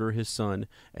and murder his son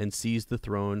and seize the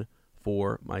throne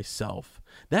for myself.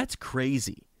 That's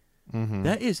crazy. Mm-hmm.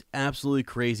 That is absolutely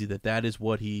crazy that is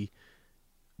what he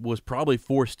was probably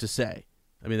forced to say.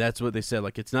 I mean, that's what they said.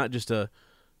 Like, it's not just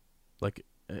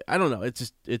I don't know.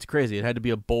 It's crazy. It had to be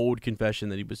a bold confession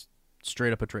that he was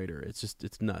straight up a traitor.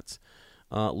 It's nuts.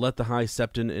 Let the high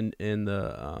septon and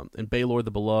Baelor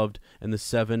the beloved and the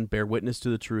seven bear witness to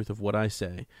the truth of what I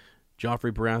say.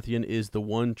 Joffrey Baratheon is the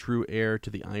one true heir to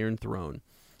the Iron Throne,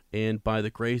 and by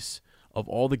the grace of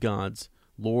all the gods,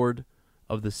 Lord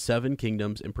of the seven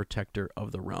kingdoms and protector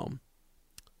of the realm.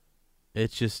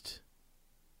 It just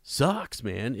sucks,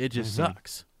 man. It just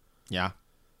sucks. Yeah.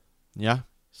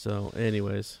 So,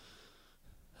 anyways,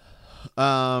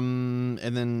 and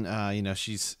then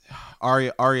she's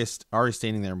Arya's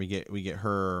standing there, and we get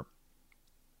her,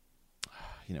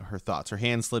 her thoughts. Her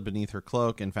hand slid beneath her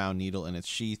cloak and found needle in its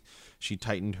sheath. She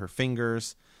tightened her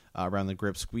fingers around the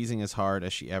grip, squeezing as hard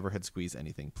as she ever had squeezed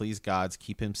anything. Please, gods,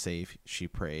 keep him safe, she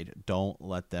prayed. Don't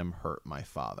let them hurt my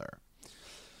father.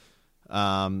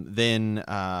 Then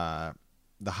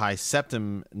the high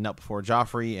septon knelt before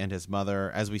Joffrey and his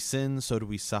mother. As we sin, so do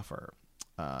we suffer.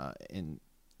 And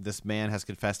this man has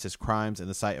confessed his crimes in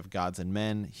the sight of gods and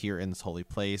men here in this holy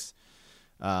place.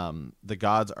 The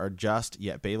gods are just,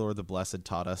 yet Baelor the Blessed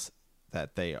taught us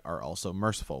that they are also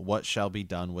merciful. What shall be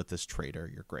done with this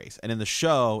traitor, your grace? And in the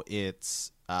show,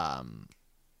 it's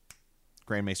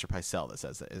Grand Maester Pycelle that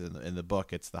says that. In the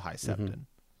book, it's the high septon.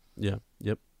 Yeah.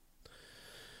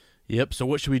 Yep. So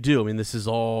what should we do? I mean, this is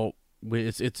all.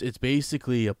 It's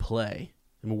basically a play.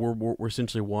 I mean, we're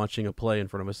essentially watching a play in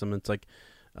front of us. I mean, it's like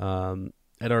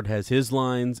Eddard has his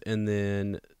lines, and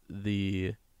then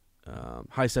the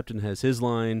High Septon has his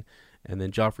line, and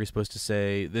then Joffrey's supposed to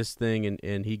say this thing,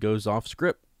 and he goes off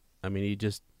script. I mean, he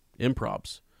just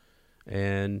improvs,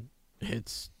 and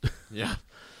it's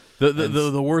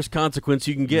the worst consequence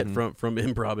you can get from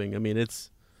improving. I mean,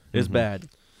 it's bad.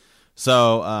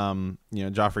 So,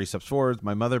 Joffrey steps forward.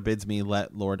 My mother bids me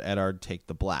let Lord Eddard take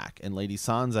the black, and Lady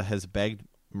Sansa has begged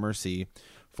mercy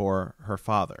for her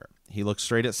father. He looked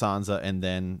straight at Sansa and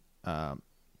then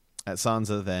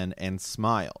and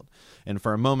smiled. And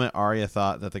for a moment, Arya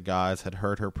thought that the gods had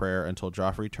heard her prayer until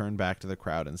Joffrey turned back to the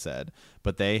crowd and said,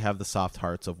 "But they have the soft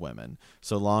hearts of women.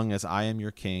 So long as I am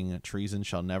your king, treason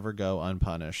shall never go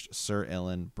unpunished. Sir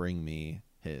Ilyn, bring me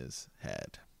his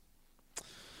head."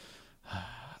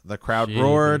 The crowd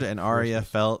roared, and Arya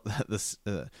felt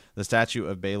the statue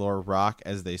of Baelor rock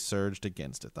as they surged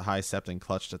against it. The High Septon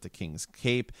clutched at the king's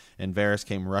cape, and Varys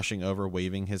came rushing over,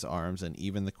 waving his arms, and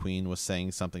even the queen was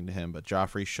saying something to him, but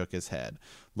Joffrey shook his head.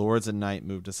 Lords and knight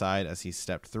moved aside as he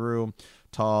stepped through,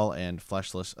 tall and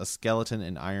fleshless, a skeleton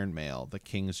in iron mail, the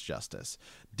king's justice.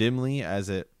 Dimly, as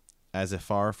if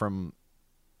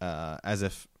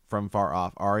from far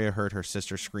off, Arya heard her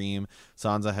sister scream.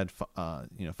 Sansa had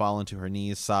fallen to her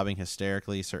knees, sobbing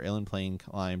hysterically. Sir Ilyn Payne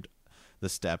climbed the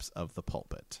steps of the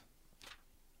pulpit.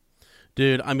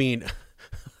 Dude, I mean,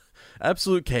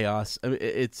 absolute chaos. I mean,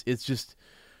 it's just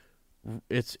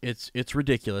it's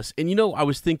ridiculous. And I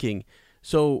was thinking,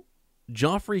 so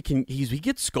Joffrey he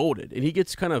gets scolded and he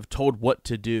gets kind of told what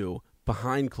to do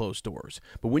behind closed doors.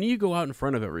 But when you go out in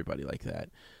front of everybody like that,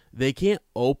 they can't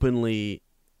openly.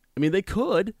 I mean, they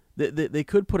could. They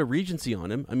could put a regency on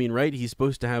him. I mean, right? He's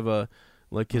supposed to have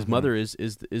his mother is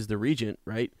the regent,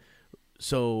 right?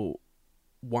 So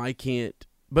why can't?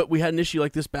 But we had an issue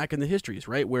like this back in the histories,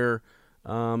 right? Where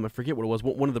I forget what it was.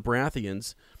 One of the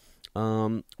Baratheons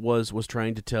was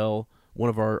trying to tell one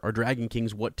of our Dragon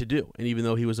Kings what to do, and even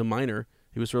though he was a minor,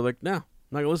 he was sort of like, "No, I'm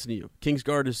not gonna listen to you.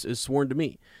 Kingsguard is sworn to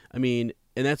me." I mean,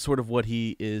 and that's sort of what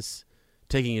he is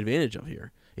taking advantage of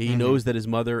here. He knows that his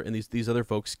mother and these other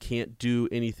folks can't do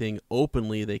anything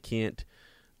openly. They can't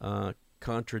I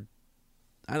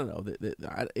don't know.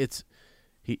 It's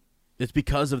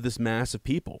because of this mass of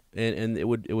people, and it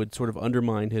would sort of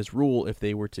undermine his rule if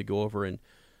they were to go over and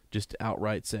just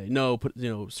outright say no.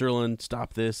 Sir Ilyn,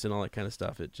 stop this and all that kind of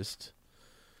stuff. It's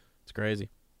crazy.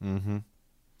 Mm-hmm.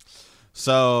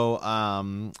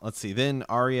 So let's see. Then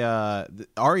Arya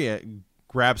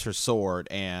grabs her sword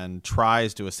and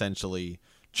tries to essentially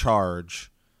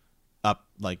charge up,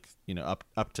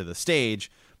 up to the stage,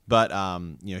 but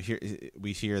here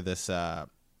we hear this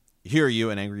 "Hear you,"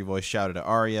 an angry voice shouted at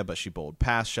Arya, but she bowled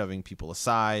past, shoving people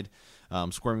aside,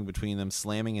 squirming between them,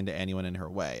 slamming into anyone in her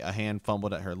way. A hand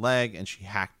fumbled at her leg and she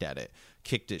hacked at it,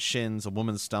 kicked at shins. A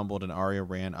woman stumbled and Arya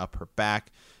ran up her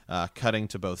back. cutting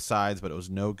to both sides, but it was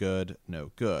no good,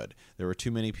 no good. There were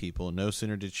too many people. No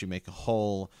sooner did she make a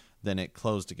hole than it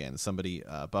closed again. Somebody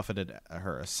buffeted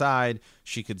her aside.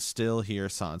 She could still hear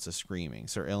Sansa screaming.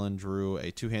 Sir Ilyn drew a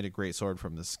two-handed greatsword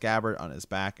from the scabbard on his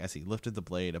back as he lifted the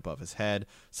blade above his head.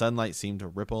 Sunlight seemed to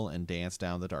ripple and dance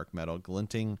down the dark metal,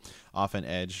 glinting off an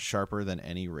edge sharper than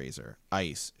any razor.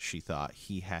 Ice, she thought.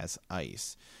 He has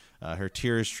ice. Her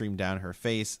tears streamed down her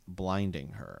face,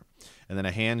 blinding her. And then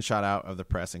a hand shot out of the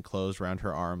press and closed round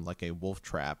her arm like a wolf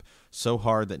trap, so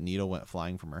hard that needle went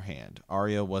flying from her hand.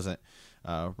 Arya wasn't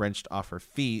wrenched off her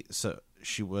feet, so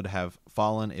she would have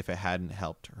fallen if it hadn't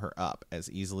helped her up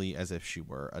as easily as if she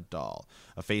were a doll.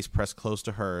 A face pressed close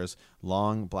to hers,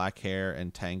 long black hair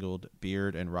and tangled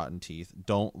beard and rotten teeth.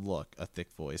 "Don't look," a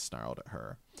thick voice snarled at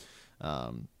her.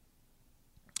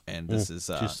 And this is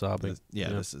she's sobbing.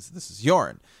 This is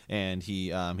Yoren, and he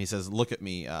says, "Look at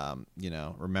me,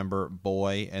 remember,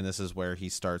 boy." And this is where he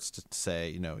starts to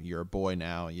say, "You're a boy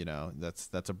now.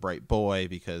 That's a bright boy,"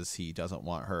 because he doesn't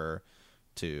want her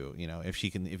to, if he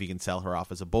can sell her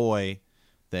off as a boy,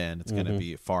 then it's going to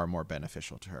be far more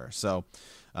beneficial to her. So,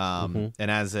 and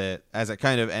as it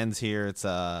kind of ends here, it's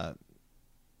let's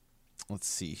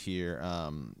see here.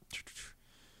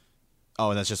 Oh,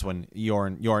 and that's just when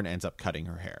Yoren ends up cutting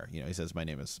her hair. He says, "My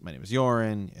name is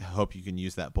Yoren. I hope you can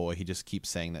use that, boy." He just keeps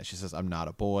saying that. She says, "I'm not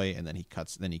a boy," and then he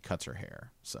cuts her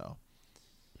hair. So,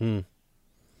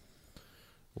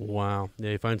 wow.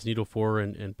 Yeah, he finds needle 4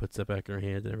 and puts that back in her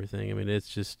hand and everything. I mean, it's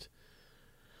just,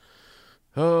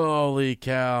 holy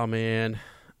cow, man.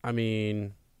 I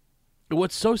mean,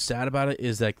 what's so sad about it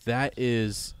is that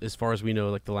is, as far as we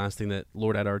know, like the last thing that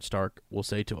Lord Eddard Stark will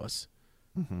say to us.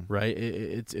 Right?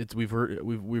 It's we've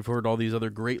heard all these other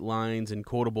great lines and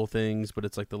quotable things, but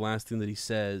it's like the last thing that he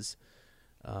says.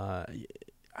 And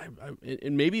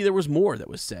maybe there was more that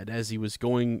was said as he was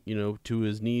going, to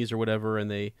his knees or whatever,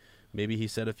 and maybe he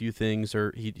said a few things,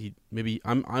 or he maybe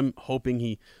I'm hoping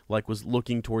he was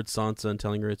looking towards Sansa and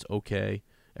telling her it's okay,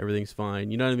 everything's fine.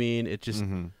 You know what I mean? It just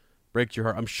breaks your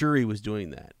heart. I'm sure he was doing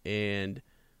that, and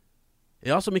it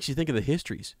also makes you think of the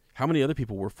histories. How many other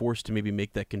people were forced to maybe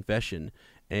make that confession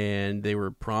and they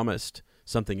were promised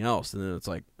something else, and then it's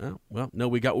like, oh, well, no,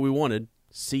 we got what we wanted.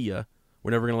 See ya.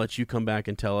 We're never going to let you come back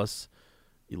and tell us,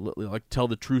 tell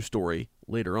the true story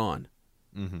later on.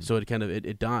 So it kind of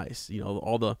it dies.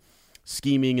 All the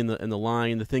scheming and the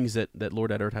lying, the things that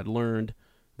Lord Eddard had learned,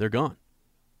 they're gone.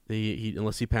 He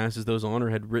unless he passes those on or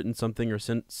had written something or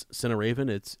sent a raven,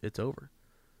 it's over.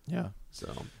 Yeah.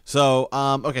 So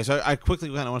okay. So I quickly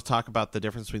kind of want to talk about the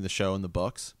difference between the show and the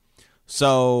books.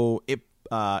 So it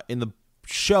in the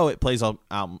show it plays out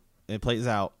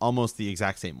almost the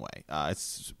exact same way.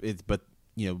 But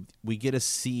we get to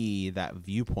see that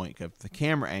viewpoint of the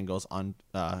camera angles on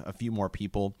a few more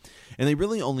people, and they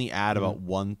really only add about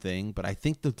one thing. But I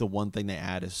think that the one thing they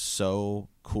add is so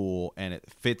cool and it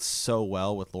fits so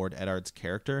well with Lord Eddard's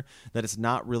character that it's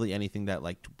not really anything that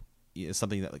is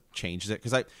something that changes it,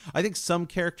 because I think some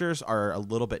characters are a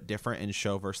little bit different in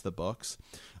show versus the books.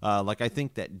 I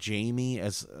think that Jaime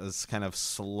is kind of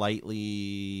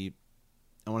slightly,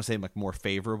 I want to say more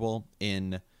favorable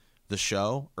in the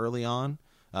show early on,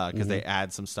 because they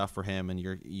add some stuff for him, and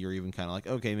you're even kind of like,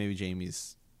 okay, maybe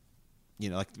Jaime's,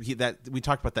 that we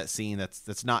talked about that scene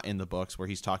that's not in the books where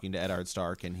he's talking to Eddard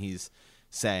Stark and he's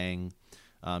saying,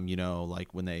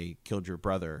 when they killed your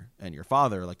brother and your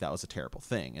father, that was a terrible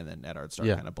thing. And then Eddard Stark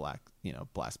kind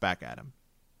of blasts back at him.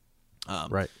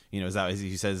 Right. Is that,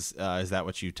 he says, is that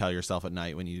what you tell yourself at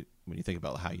night when you think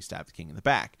about how you stabbed the king in the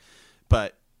back?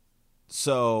 But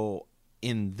so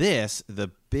in this,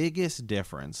 the biggest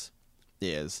difference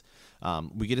is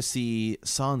we get to see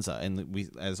Sansa,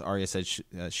 and as Arya said,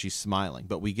 she's smiling,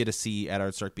 but we get to see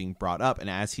Eddard Stark being brought up, and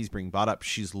as he's being brought up,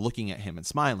 she's looking at him and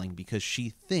smiling because she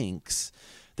thinks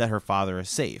that her father is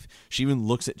safe. She even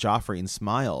looks at Joffrey and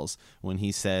smiles when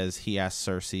he says he asked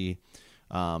Cersei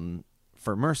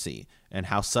for mercy, and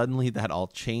how suddenly that all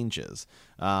changes.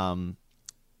 The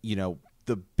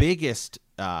biggest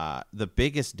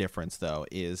difference though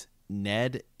is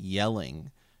Ned yelling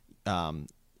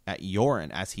at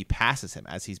Yoren as he passes him,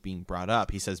 as he's being brought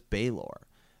up. He says Baelor.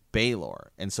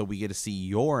 And so we get to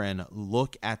see Yoren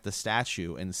look at the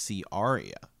statue and see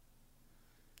Arya.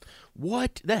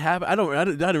 What? That happened? I don't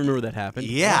remember that happened.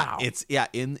 Yeah,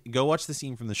 wow. Go watch the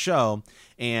scene from the show,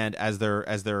 and as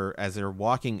they're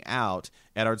walking out,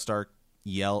 Eddard Stark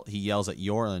yells at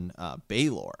Yoren,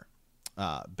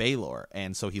 Baelor,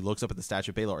 and so he looks up at the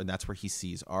statue of Baelor, and that's where he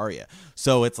sees Arya.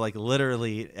 So it's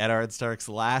literally Eddard Stark's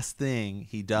last thing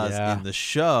he does in the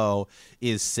show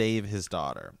is save his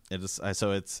daughter. It is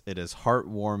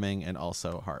heartwarming and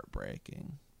also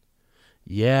heartbreaking.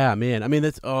 Yeah, man. I mean,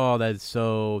 that is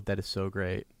so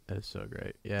great. That is so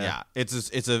great. Yeah. Yeah,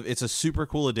 it's a super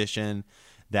cool addition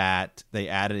that they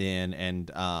added in,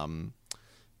 and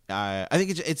I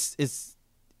think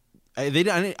I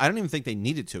don't even think they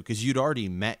needed to, because you'd already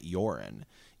met Yoren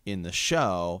in the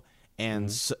show, and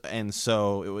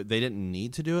they didn't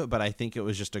need to do it. But I think it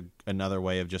was just another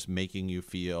way of just making you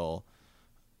feel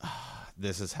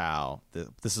this is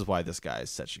why this guy is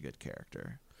such a good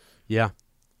character. Yeah.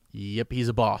 Yep. He's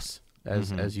a boss,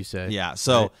 as you say. Yeah.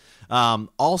 So,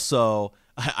 also,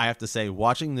 I have to say,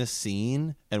 watching this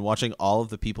scene and watching all of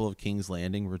the people of King's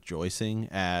Landing rejoicing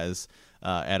as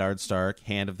Eddard Stark,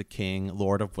 Hand of the King,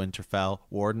 Lord of Winterfell,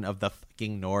 Warden of the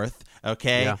fucking North,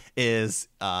 is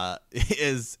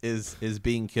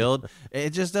being killed.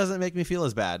 It just doesn't make me feel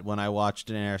as bad when I watch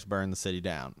Daenerys burn the city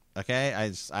down. Okay, I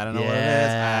don't know what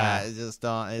it is. It just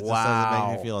doesn't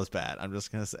make me feel as bad. I'm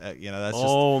just gonna say,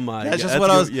 that's just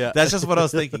what I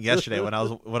was thinking yesterday when I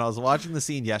was watching the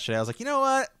scene yesterday. I was like, you know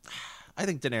what? I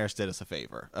think Daenerys did us a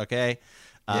favor. Okay.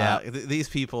 These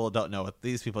people don't know what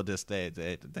these people just they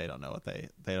don't know what they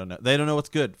don't know what's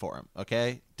good for them.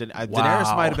 Okay,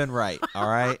 Daenerys might have been right. All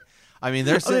right, I mean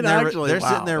they're sitting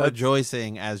there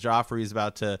rejoicing as Joffrey's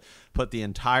about to put the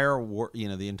entire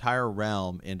the entire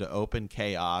realm into open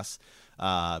chaos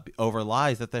over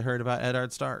lies that they heard about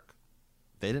Eddard Stark.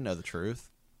 They didn't know the truth.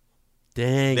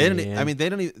 Dang, they didn't. Man. I mean, they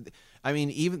don't even. I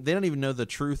mean, they don't even know the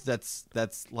truth. That's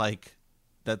like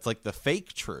the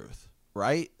fake truth.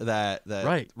 Right, that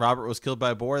Robert was killed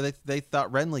by a boar. They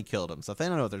thought Renly killed him, so they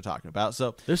don't know what they're talking about.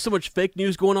 So there's so much fake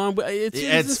news going on.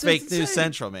 It's fake news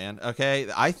central, man. Okay,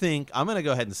 I think I'm gonna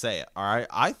go ahead and say it. All right,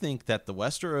 I think that the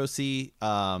Westerosi,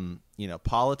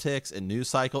 politics and news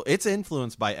cycle, it's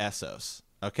influenced by Essos.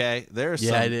 Okay, there's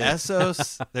some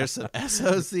Essos, there's some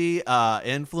SOC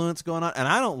influence going on, and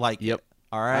I don't like it.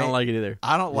 All right, I don't like it either.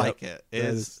 I don't like it.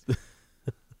 It's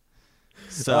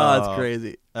so that's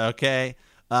crazy. Okay.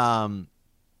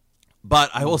 But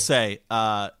I will say,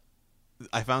 I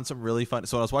found some really fun.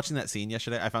 So when I was watching that scene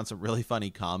yesterday, I found some really funny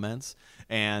comments,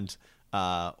 and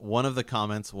one of the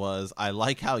comments was, "I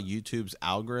like how YouTube's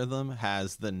algorithm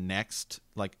has the next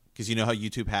because you know how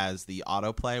YouTube has the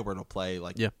autoplay where it'll play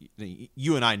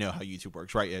you and I know how YouTube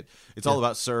works, right? It's all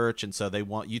about search, and so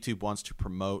YouTube wants to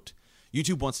promote."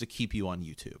 YouTube wants to keep you on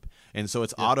YouTube. And so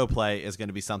its autoplay is going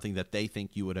to be something that they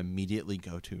think you would immediately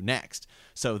go to next.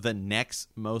 So the next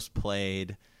most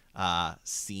played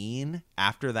scene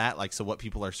after that, so what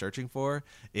people are searching for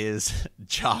is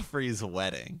Joffrey's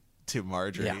wedding to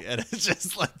Marjorie. Yeah. And it's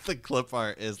just the clip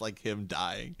art is him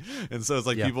dying. And so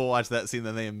it's people watch that scene,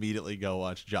 then they immediately go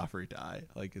watch Joffrey die.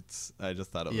 I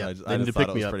just thought it was, I just thought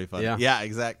it was pretty funny. Yeah,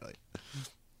 exactly.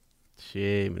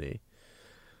 Shame.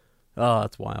 Oh,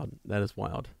 that's wild. That is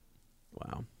wild.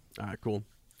 Wow. All right,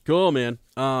 cool, man.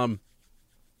 All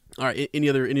right, any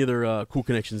other cool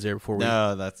connections there before we?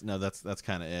 No, that's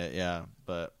kind of it. Yeah,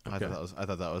 but okay.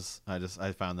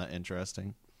 I found that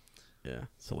interesting. Yeah,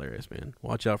 it's hilarious, man.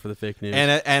 Watch out for the fake news.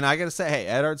 And I gotta say, hey,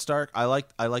 Eddard Stark, I like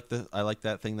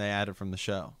that thing they added from the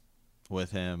show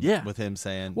with him. Yeah. With him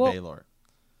saying Baelor.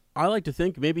 I like to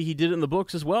think maybe he did it in the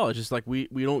books as well. It's just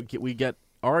we get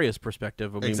Arya's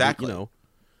perspective. I mean, exactly.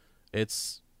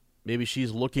 It's maybe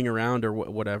she's looking around or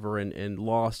whatever and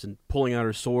lost and pulling out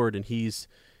her sword, and he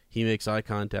makes eye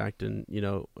contact and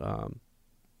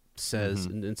says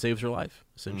and saves her life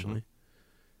essentially.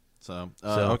 So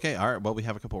okay, all right. Well, we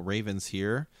have a couple Ravens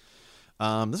here.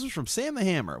 This was from Sam the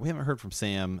Hammer. We haven't heard from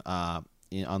Sam on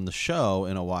the show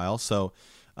in a while. So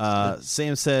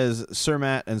Sam says, Sir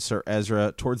Matt and Sir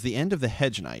Ezra, towards the end of the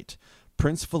Hedge Knight,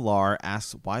 Prince Valar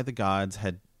asks why the gods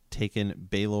had taken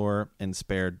Baelor and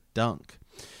spared Dunk.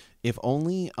 It's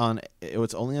only on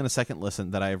a second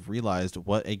listen that I have realized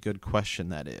what a good question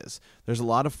that is. There's a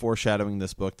lot of foreshadowing in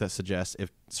this book that suggests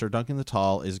if Sir Duncan the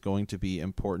Tall is going to be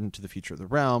important to the future of the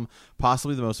realm,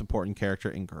 possibly the most important character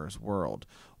in Gur's world.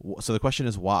 So the question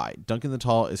is why? Duncan the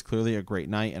Tall is clearly a great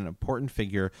knight and an important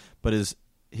figure, but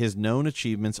his known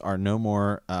achievements are no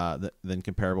more than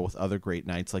comparable with other great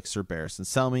knights like Sir Barristan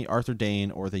Selmy, Arthur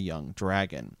Dane, or the Young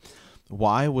Dragon.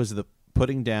 Why was the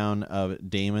putting down of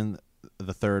Daemon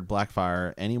III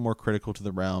Blackfyre any more critical to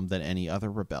the realm than any other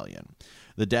rebellion?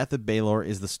 The death of Baelor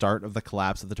is the start of the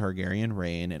collapse of the Targaryen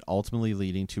reign and ultimately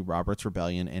leading to Robert's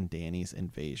rebellion and Dany's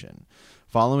invasion.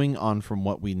 Following on from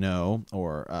what we know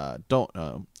or don't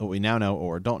know, what we now know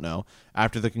or don't know,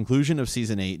 after the conclusion of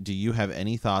Season 8, do you have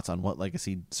any thoughts on what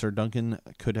legacy Sir Duncan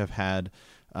could have had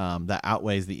that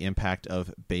outweighs the impact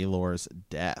of Baelor's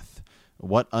death?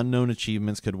 What unknown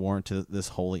achievements could warrant this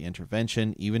holy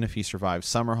intervention? Even if he survived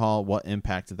Summerhall, what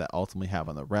impact did that ultimately have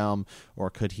on the realm?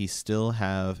 Or could he still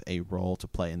have a role to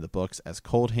play in the books as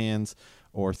Cold Hands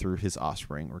or through his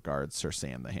offspring? Regards, Sir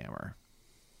Sam the Hammer.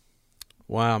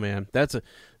 Wow, man, that's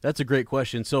a great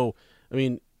question. So, I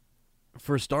mean,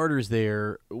 for starters,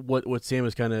 there, what Sam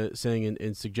is kind of saying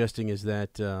and suggesting is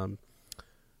that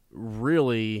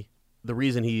really the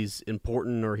reason he's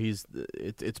important, or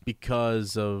it's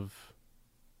because of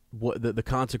what the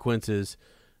consequences,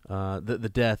 the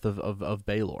death of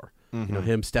Baelor. Mm-hmm. You know,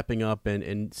 him stepping up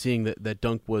and seeing that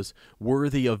Dunk was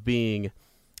worthy of being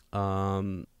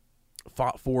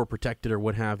fought for, protected, or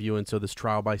what have you. And so this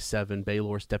trial by 7,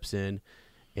 Baelor steps in,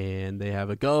 and they have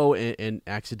a go, and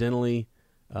accidentally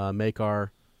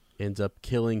Maekar ends up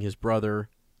killing his brother.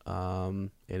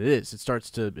 And it's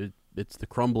the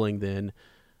crumbling then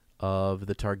of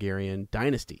the Targaryen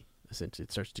dynasty. Essentially,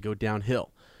 it starts to go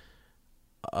downhill.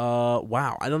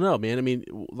 Wow, I don't know, man. I mean,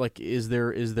 like, is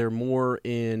there more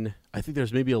in? I think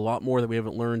there's maybe a lot more that we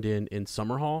haven't learned in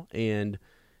Summerhall, and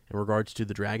in regards to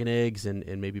the dragon eggs and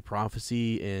maybe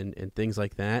prophecy and things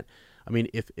like that. I mean,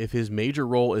 if his major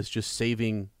role is just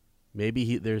saving, maybe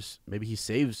he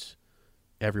saves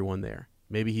everyone there.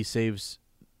 Maybe he saves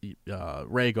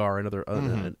Rhaegar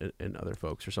and other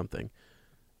folks or something.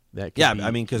 That could be,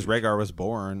 I mean, because Rhaegar was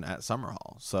born at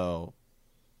Summerhall, so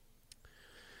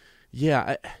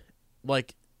yeah,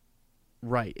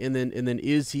 right. And then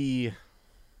is he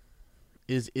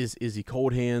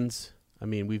Cold Hands? I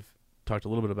mean, we've talked a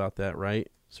little bit about that, right,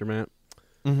 Sir Matt?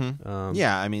 Mm-hmm.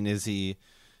 Yeah, I mean, is he?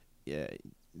 Yeah,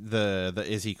 the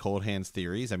is he Cold Hands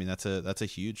theories? I mean, that's a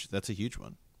huge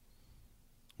one.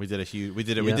 We did a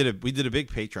big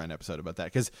Patreon episode about that,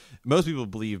 because most people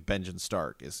believe Benjen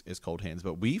Stark is Cold Hands,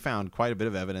 but we found quite a bit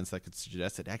of evidence that could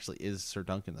suggest it actually is Sir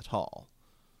Duncan the Tall.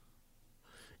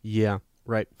 Yeah,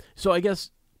 right. So I guess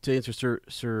to answer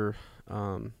to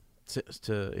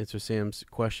answer Sam's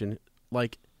question,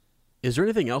 like, is there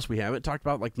anything else we haven't talked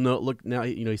about? Like, no, look now.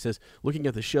 You know, he says, looking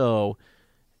at the show,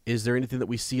 is there anything that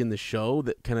we see in the show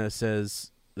that kind of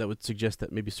says that would suggest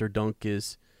that maybe Sir Dunk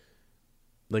is,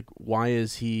 like, why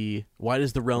does the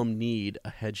realm need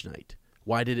a hedge knight?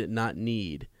 Why did it not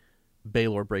need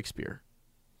Baelor Breakspear?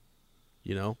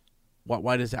 You know,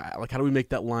 why does that, like, how do we make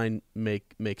that line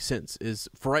make sense? Is,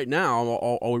 for right now,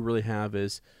 all we really have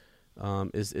is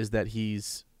that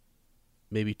he's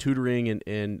maybe tutoring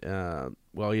and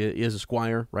well, he is a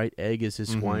squire, right? Egg is his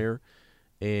squire,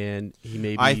 and he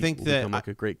maybe will become like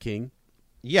a great king.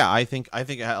 Yeah, I think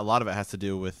a lot of it has to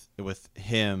do with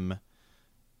him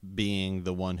being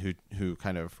the one who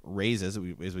kind of raises,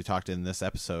 as we talked in this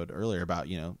episode earlier about,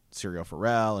 you know, Syrio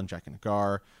Forel and Jaqen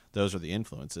H'ghar. Those are the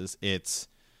influences.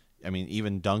 I mean,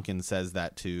 even Duncan says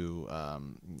that to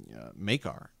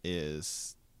Maekar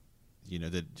is, you know,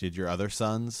 did your other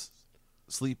sons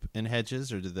sleep in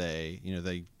hedges, or did they, you know,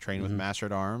 they train with Master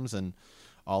at Arms and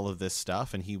all of this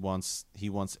stuff, and he wants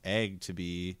Egg to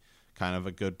be kind of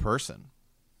a good person.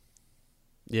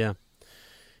 Yeah,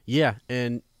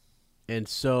 and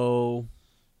so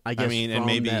I guess, I mean, and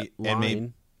maybe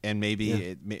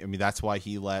yeah. That's why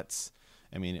he lets.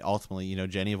 I mean, ultimately, you know,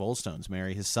 Jenny of Oldstones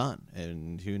marry his son,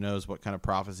 and who knows what kind of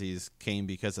prophecies came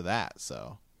because of that.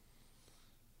 So,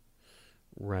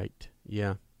 right,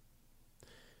 yeah,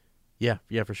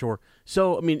 for sure.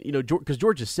 So, I mean, you know, because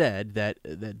George has said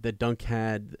that Dunk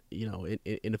had, you know,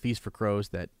 in A Feast for Crows,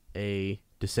 that a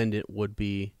descendant would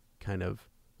be kind of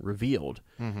revealed.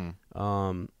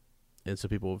 And so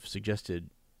people have suggested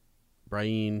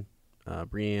Brienne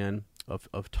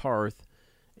of Tarth,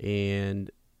 and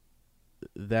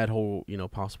that whole, you know,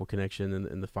 possible connection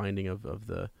and the finding of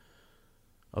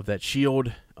that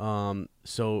shield.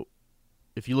 So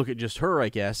if you look at just her, I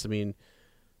guess, I mean,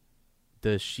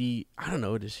 how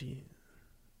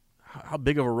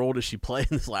big of a role does she play in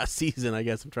this last season? I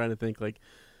guess I'm trying to think, like,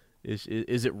 is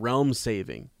it realm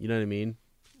saving? You know what I mean?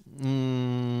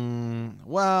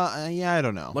 Well, yeah, I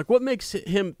don't know. Like, what makes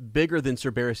him bigger than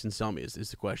Sir Barristan Selmy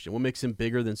is the question. What makes him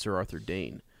bigger than Sir Arthur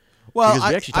Dayne? Well, because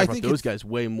we actually talk about those guys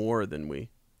way more than we.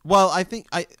 Well, I think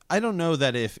I don't know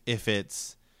that if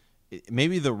it's,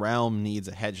 maybe the realm needs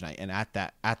a hedge knight, and at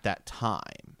that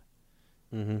time,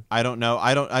 I don't know.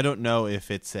 I don't know if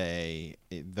it's the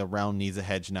realm needs a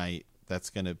hedge knight that's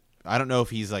gonna. I don't know if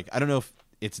he's like. I don't know if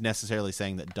it's necessarily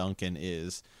saying that Duncan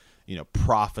is, you know,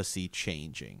 prophecy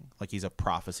changing. Like, he's a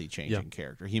prophecy changing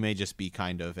character. He may just be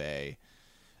kind of a.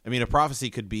 I mean, a prophecy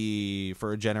could be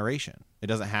for a generation. It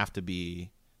doesn't have to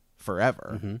be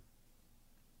forever.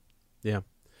 Yeah,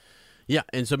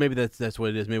 and so maybe that's what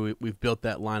it is. Maybe we've built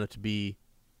that lineup to be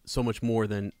so much more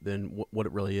than what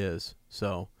it really is.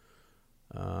 So,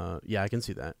 Yeah, I can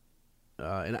see that.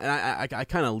 And I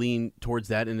kind of lean towards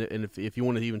that. And if you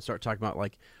want to even start talking about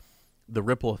like the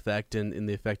ripple effect and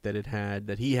the effect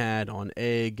that he had on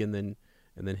Egg, and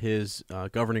then his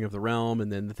governing of the realm,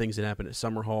 and then the things that happened at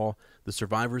Summerhall, the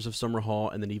survivors of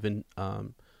Summerhall, and then even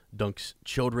Dunk's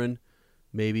children,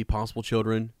 maybe possible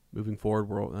children moving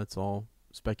forward. That's all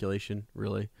speculation,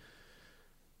 really.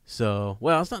 So,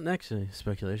 well, it's not actually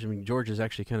speculation. I mean, George has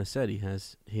actually kind of said he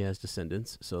has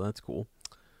descendants, so that's cool.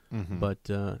 Mm-hmm. But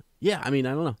yeah, I mean,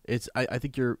 I don't know. I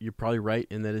think you're probably right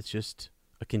in that it's just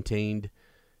a contained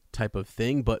type of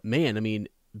thing. But man, I mean,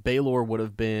 Baelor would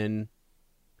have been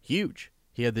huge.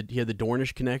 He had the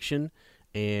Dornish connection,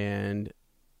 and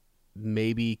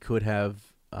maybe could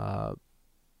have I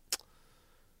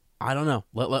don't know.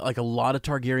 Like a lot of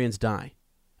Targaryens die.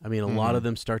 I mean, a lot of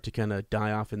them start to kind of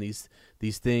die off, and these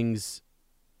things,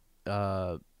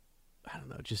 I don't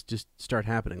know, just start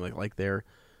happening. Like they're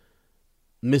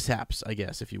mishaps, I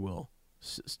guess, if you will,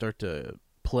 start to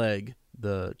plague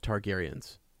the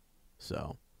Targaryens.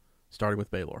 So, starting with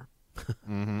Baelor.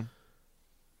 Mm-hmm.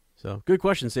 So, good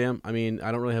question, Sam. I mean,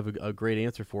 I don't really have a great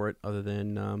answer for it, other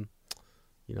than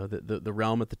the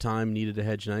realm at the time needed a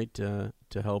hedge knight to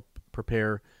help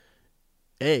prepare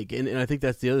Egg, and I think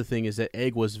that's the other thing, is that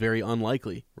Egg was very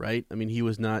unlikely, right? I mean, he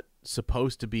was not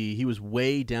supposed to be. He was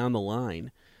way down the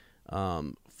line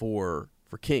for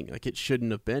king. Like, it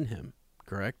shouldn't have been him,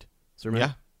 correct?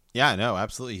 Yeah, yeah, no,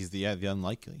 absolutely. He's the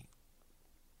unlikely.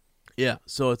 Yeah,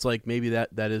 so it's like maybe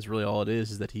that is really all it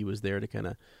is that he was there to kind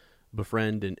of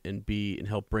befriend and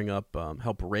help bring up,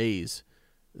 help raise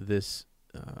this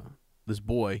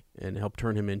boy and help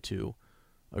turn him into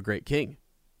a great king.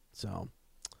 So.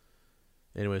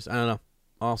 Anyways, I don't know.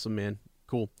 Awesome, man.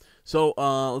 Cool. So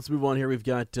let's move on here. We've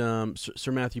got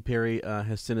Sir Matthew Perry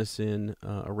has sent us in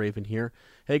a raven here.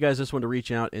 Hey, guys, I just wanted to reach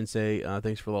out and say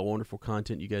thanks for all the wonderful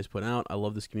content you guys put out. I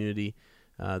love this community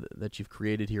that you've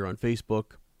created here on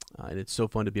Facebook, and it's so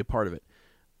fun to be a part of it.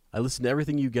 I listen to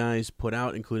everything you guys put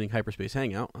out, including Hyperspace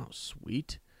Hangout. Oh,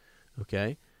 sweet.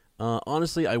 Okay.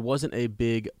 Honestly, I wasn't a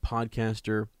big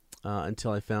podcaster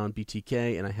until I found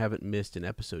BTK, and I haven't missed an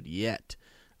episode yet.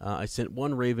 I sent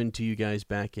one raven to you guys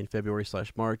back in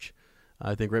February/March,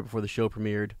 I think right before the show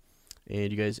premiered,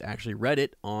 and you guys actually read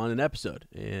it on an episode.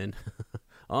 And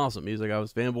awesome. He was like, I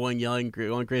was fanboying, yelling,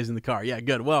 going crazy in the car. Yeah,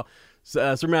 good. Well,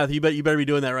 Sir Matthew, you better be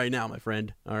doing that right now, my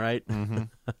friend. All right? Mm-hmm.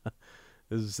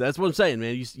 That's what I'm saying,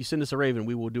 man. You send us a raven,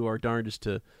 we will do our darndest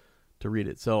to read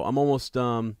it. So I'm almost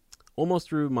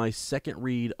through my second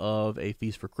read of A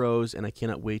Feast for Crows, and I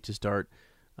cannot wait to start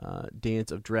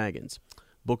Dance of Dragons.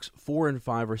 Books 4 and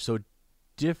 5 are so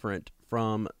different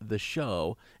from the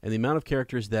show, and the amount of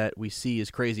characters that we see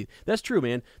is crazy. That's true,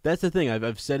 man. That's the thing.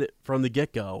 I've said it from the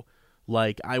get-go.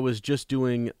 Like, I was just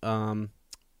doing, I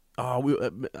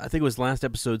think it was last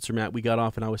episode, Sir Matt, we got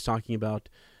off, and I was talking about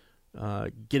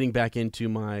getting back into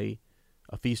my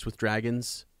A Feast with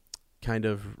Dragons kind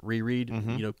of reread,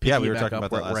 picking we were it back talking up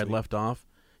about that where last I'd week. left off.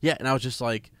 Yeah, and I was just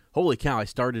like, holy cow, I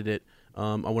started it. I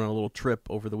went on a little trip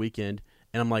over the weekend,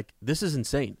 and I'm like, this is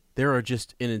insane. There are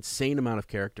just an insane amount of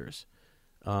characters.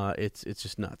 It's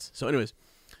just nuts. So anyways,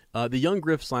 the Young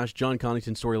Griff / John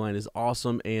Connington storyline is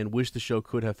awesome, and wish the show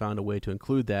could have found a way to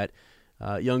include that.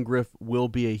 Young Griff will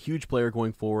be a huge player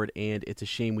going forward, and it's a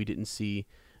shame we didn't see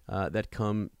that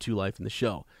come to life in the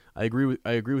show. I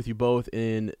agree with you both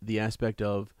in the aspect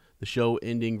of the show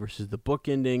ending versus the book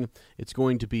ending. It's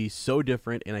going to be so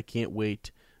different, and I can't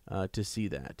wait to see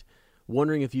that.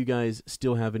 Wondering if you guys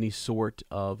still have any sort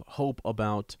of hope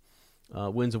about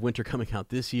Winds of Winter coming out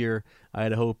this year. I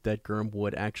had hoped that Gurm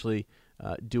would actually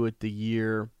do it the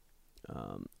year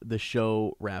the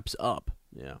show wraps up.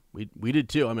 Yeah, we did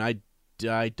too. I mean,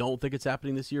 I don't think it's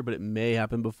happening this year, but it may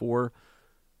happen before.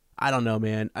 I don't know,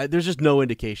 man. There's just no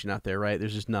indication out there, right?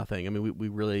 There's just nothing. I mean, we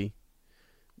really,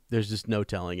 there's just no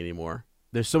telling anymore.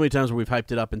 There's so many times where we've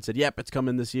hyped it up and said, yep, it's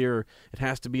coming this year. Or it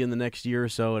has to be in the next year or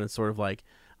so, and it's sort of like,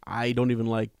 I don't even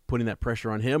like putting that pressure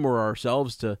on him or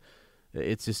ourselves to.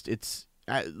 It's just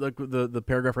like the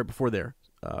paragraph right before there.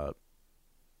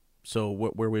 So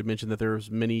where we mentioned that there's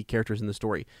many characters in the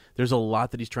story. There's a lot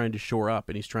that he's trying to shore up,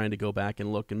 and he's trying to go back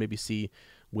and look and maybe see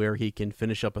where he can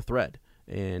finish up a thread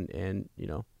and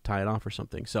tie it off or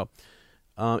something. So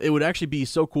it would actually be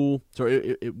so cool. So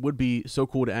it would be so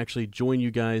cool to actually join you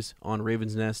guys on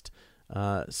Raven's Nest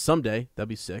someday. That'd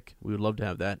be sick. We would love to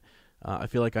have that. I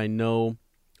feel like I know.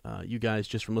 You guys,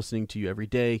 just from listening to you every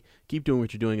day, keep doing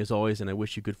what you're doing as always, and I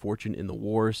wish you good fortune in the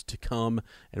wars to come,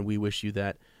 and we wish you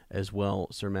that as well,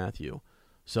 Sir Matthew.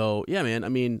 So, yeah, man, I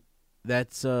mean,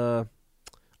 that's, I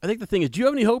I think the thing is, do you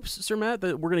have any hopes, Sir Matt,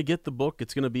 that we're going to get the book?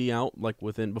 It's going to be out like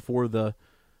before the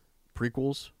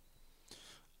prequels.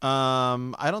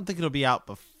 I don't think it'll be out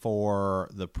before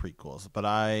the prequels, but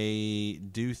I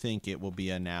do think it will be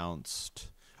announced.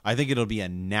 I think it'll be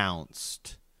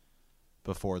announced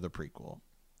before the prequel.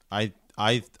 I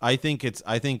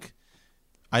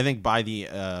think by the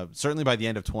certainly by the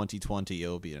end of 2020 it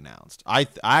will be announced. I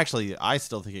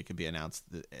still think it could be announced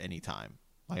anytime.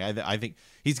 Like I think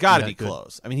he's got to be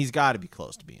close. I mean, he's got to be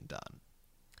close to being done.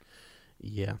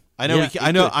 Yeah. I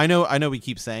know we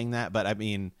keep saying that, but I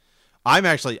mean, I'm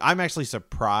actually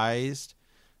surprised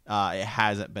it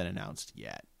hasn't been announced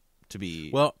yet. To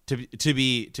be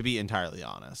entirely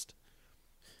honest.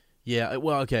 Yeah.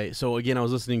 Well, okay. So again, I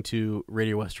was listening to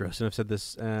Radio Westeros, and I've said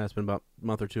this. It's been about a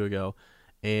month or two ago,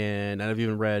 and I've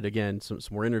even read again some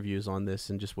more interviews on this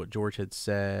and just what George had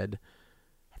said.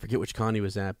 I forget which con he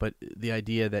was at, but the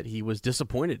idea that he was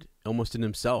disappointed almost in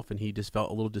himself, and he just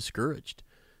felt a little discouraged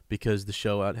because the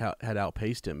show had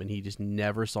outpaced him, and he just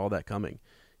never saw that coming.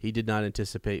 He did not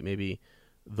anticipate maybe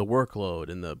the workload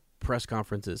and the press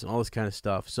conferences and all this kind of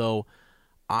stuff. So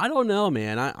I don't know,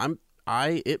 man. I'm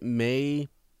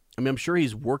sure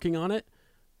he's working on it,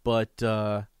 but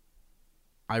I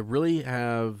really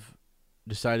have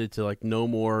decided to like no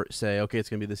more say, okay, it's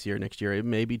going to be this year, next year. It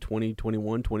may be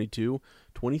 2021, 22,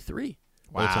 23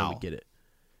 by the time we get it.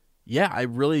 Yeah, I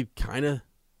really kind of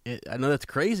I know that's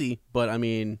crazy, but I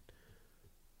mean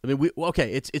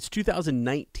it's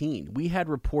 2019. We had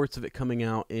reports of it coming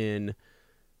out in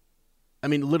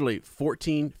literally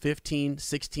 14, 15,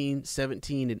 16,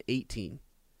 17 and 18.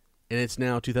 And it's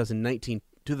now 2019.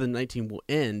 2019 will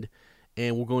end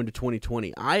and we'll go into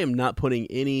 2020. I am not putting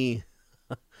any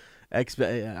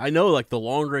I know like the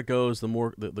longer it goes,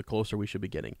 the closer we should be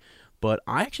getting. But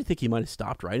I actually think he might have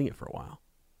stopped writing it for a while.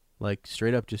 Like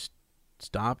straight up just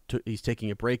stopped. He's taking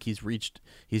a break. He's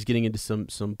getting into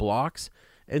some blocks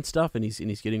and stuff, and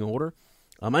he's getting older.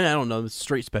 I don't know. It's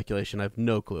straight speculation. I have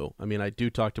no clue. I mean, I do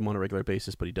talk to him on a regular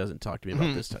basis, but he doesn't talk to me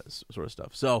about this sort of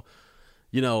stuff. So,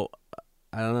 I don't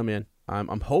know, man.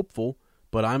 I'm hopeful,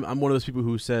 but I'm one of those people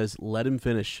who says let him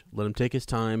finish, let him take his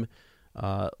time,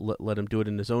 let him do it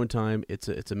in his own time. It's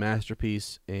a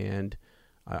masterpiece, and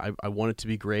I want it to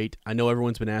be great. I know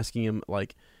everyone's been asking him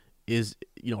like,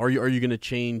 are you going to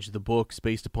change the books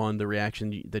based upon the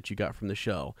reaction that you got from the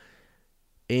show?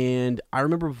 And I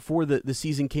remember before the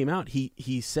season came out,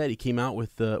 he said he came out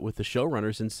with the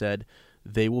showrunners and said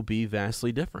they will be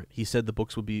vastly different. He said the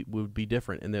books would be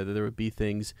different, and there would be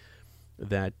things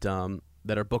that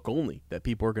are book only that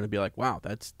people are going to be like, wow,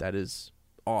 that is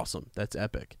awesome, that's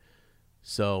epic.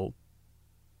 So,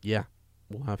 yeah,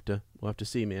 we'll have to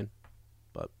see, man.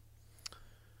 But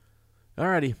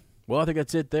alrighty. Well, I think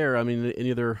that's it there. I mean,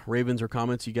 any other Ravens or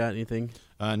comments? You got anything?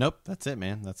 Nope, that's it,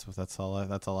 man. That's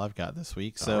all I've got this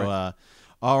week. So,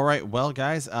 all right. Well,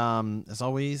 guys, as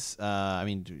always,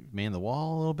 man the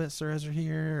wall a little bit, Sir Ezra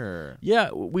here. Or?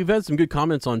 Yeah, we've had some good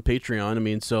comments on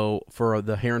Patreon. So for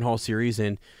the Harrenhal series,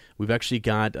 and we've actually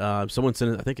got someone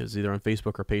sent it. I think it was either on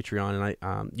Facebook or Patreon,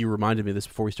 and you reminded me of this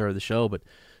before we started the show, but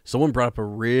someone brought up a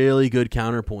really good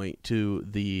counterpoint to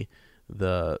the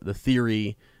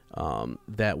theory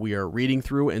that we are reading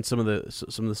through, and some of the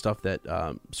stuff that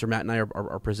Sir Matt and I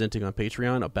are presenting on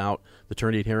Patreon about the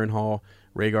Tourney at Harrenhal,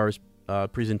 Rhaegar's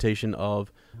presentation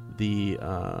of the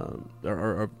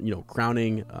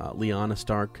crowning Lyanna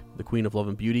Stark, the Queen of Love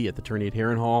and Beauty, at the Tourney at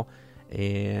Harrenhal,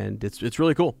 and it's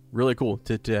really cool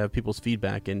to have people's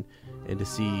feedback and to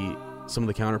see some of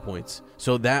the counterpoints.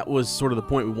 So that was sort of the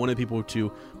point. We wanted people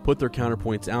to put their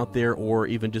counterpoints out there, or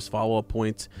even just follow-up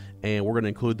points, and we're going to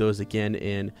include those again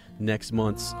in next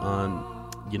month's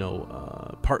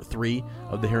part 3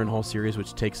 of the Harrenhal series,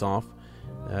 which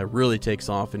really takes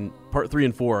off, and part 3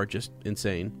 and 4 are just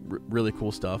insane. Really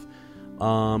cool stuff.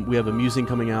 We have a musing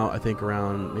coming out, I think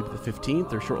around maybe the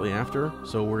 15th or shortly after,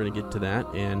 so we're going to get to that,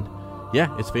 and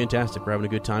yeah, it's fantastic. We're having a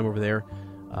good time over there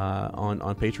on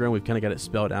Patreon. We've kind of got it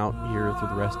spelled out here through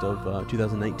the rest of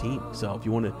 2019. So if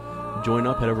you want to join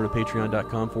up, head over to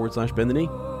patreon.com/bendtheknee.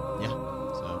 Yeah.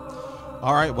 So,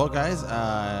 all right. Well, guys,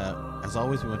 as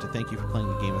always, we want to thank you for playing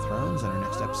the Game of Thrones. In our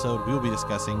next episode, we will be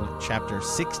discussing Chapter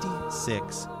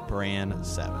 66, Bran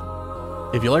 7.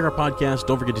 If you like our podcast,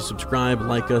 don't forget to subscribe,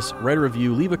 like us, write a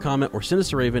review, leave a comment, or send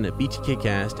us a raven at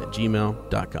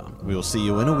btkcast@gmail.com. We will see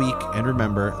you in a week, and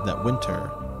remember that winter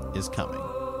is coming.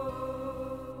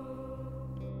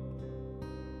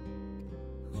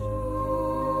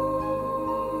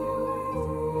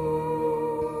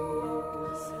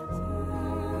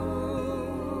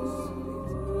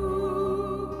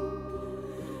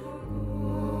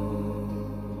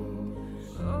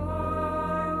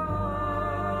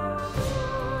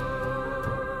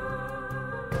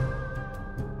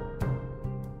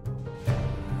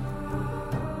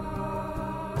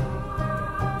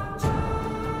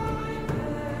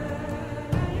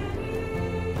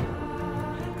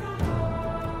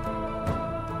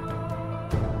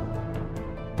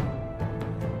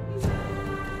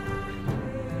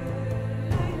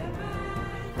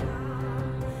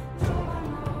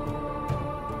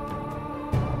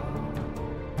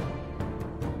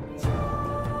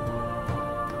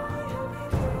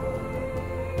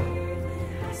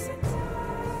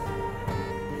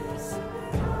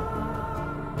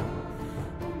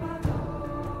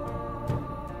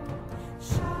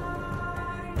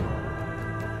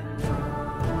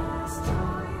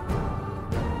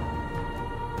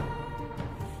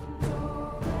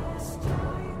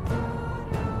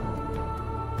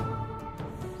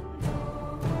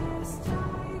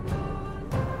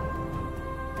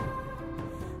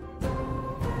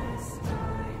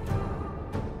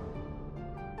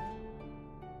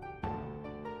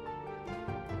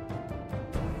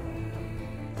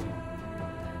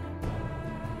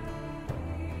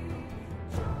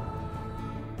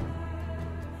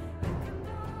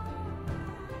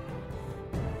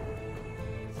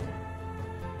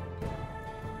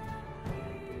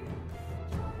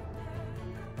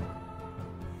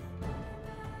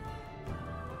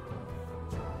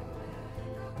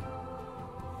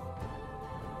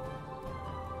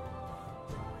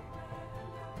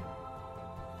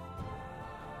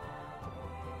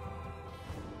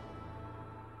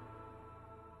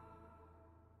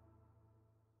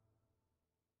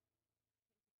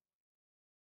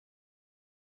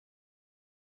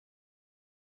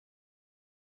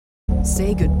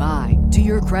 Say goodbye to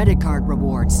your credit card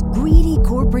rewards. Greedy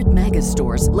corporate mega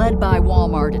stores, led by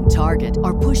Walmart and Target,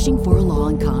 are pushing for a law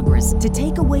in Congress to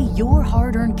take away your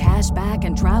hard-earned cash back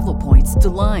and travel points to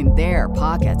line their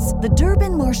pockets. The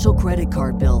Durbin-Marshall credit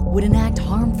card bill would enact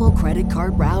harmful credit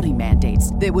card routing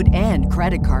mandates that would end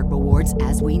credit card rewards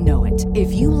as we know it.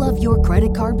 If you love your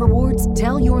credit card rewards,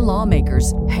 tell your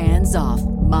lawmakers, hands off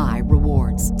my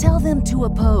rewards. Tell them to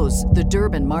oppose the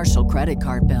Durbin-Marshall credit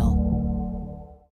card bill.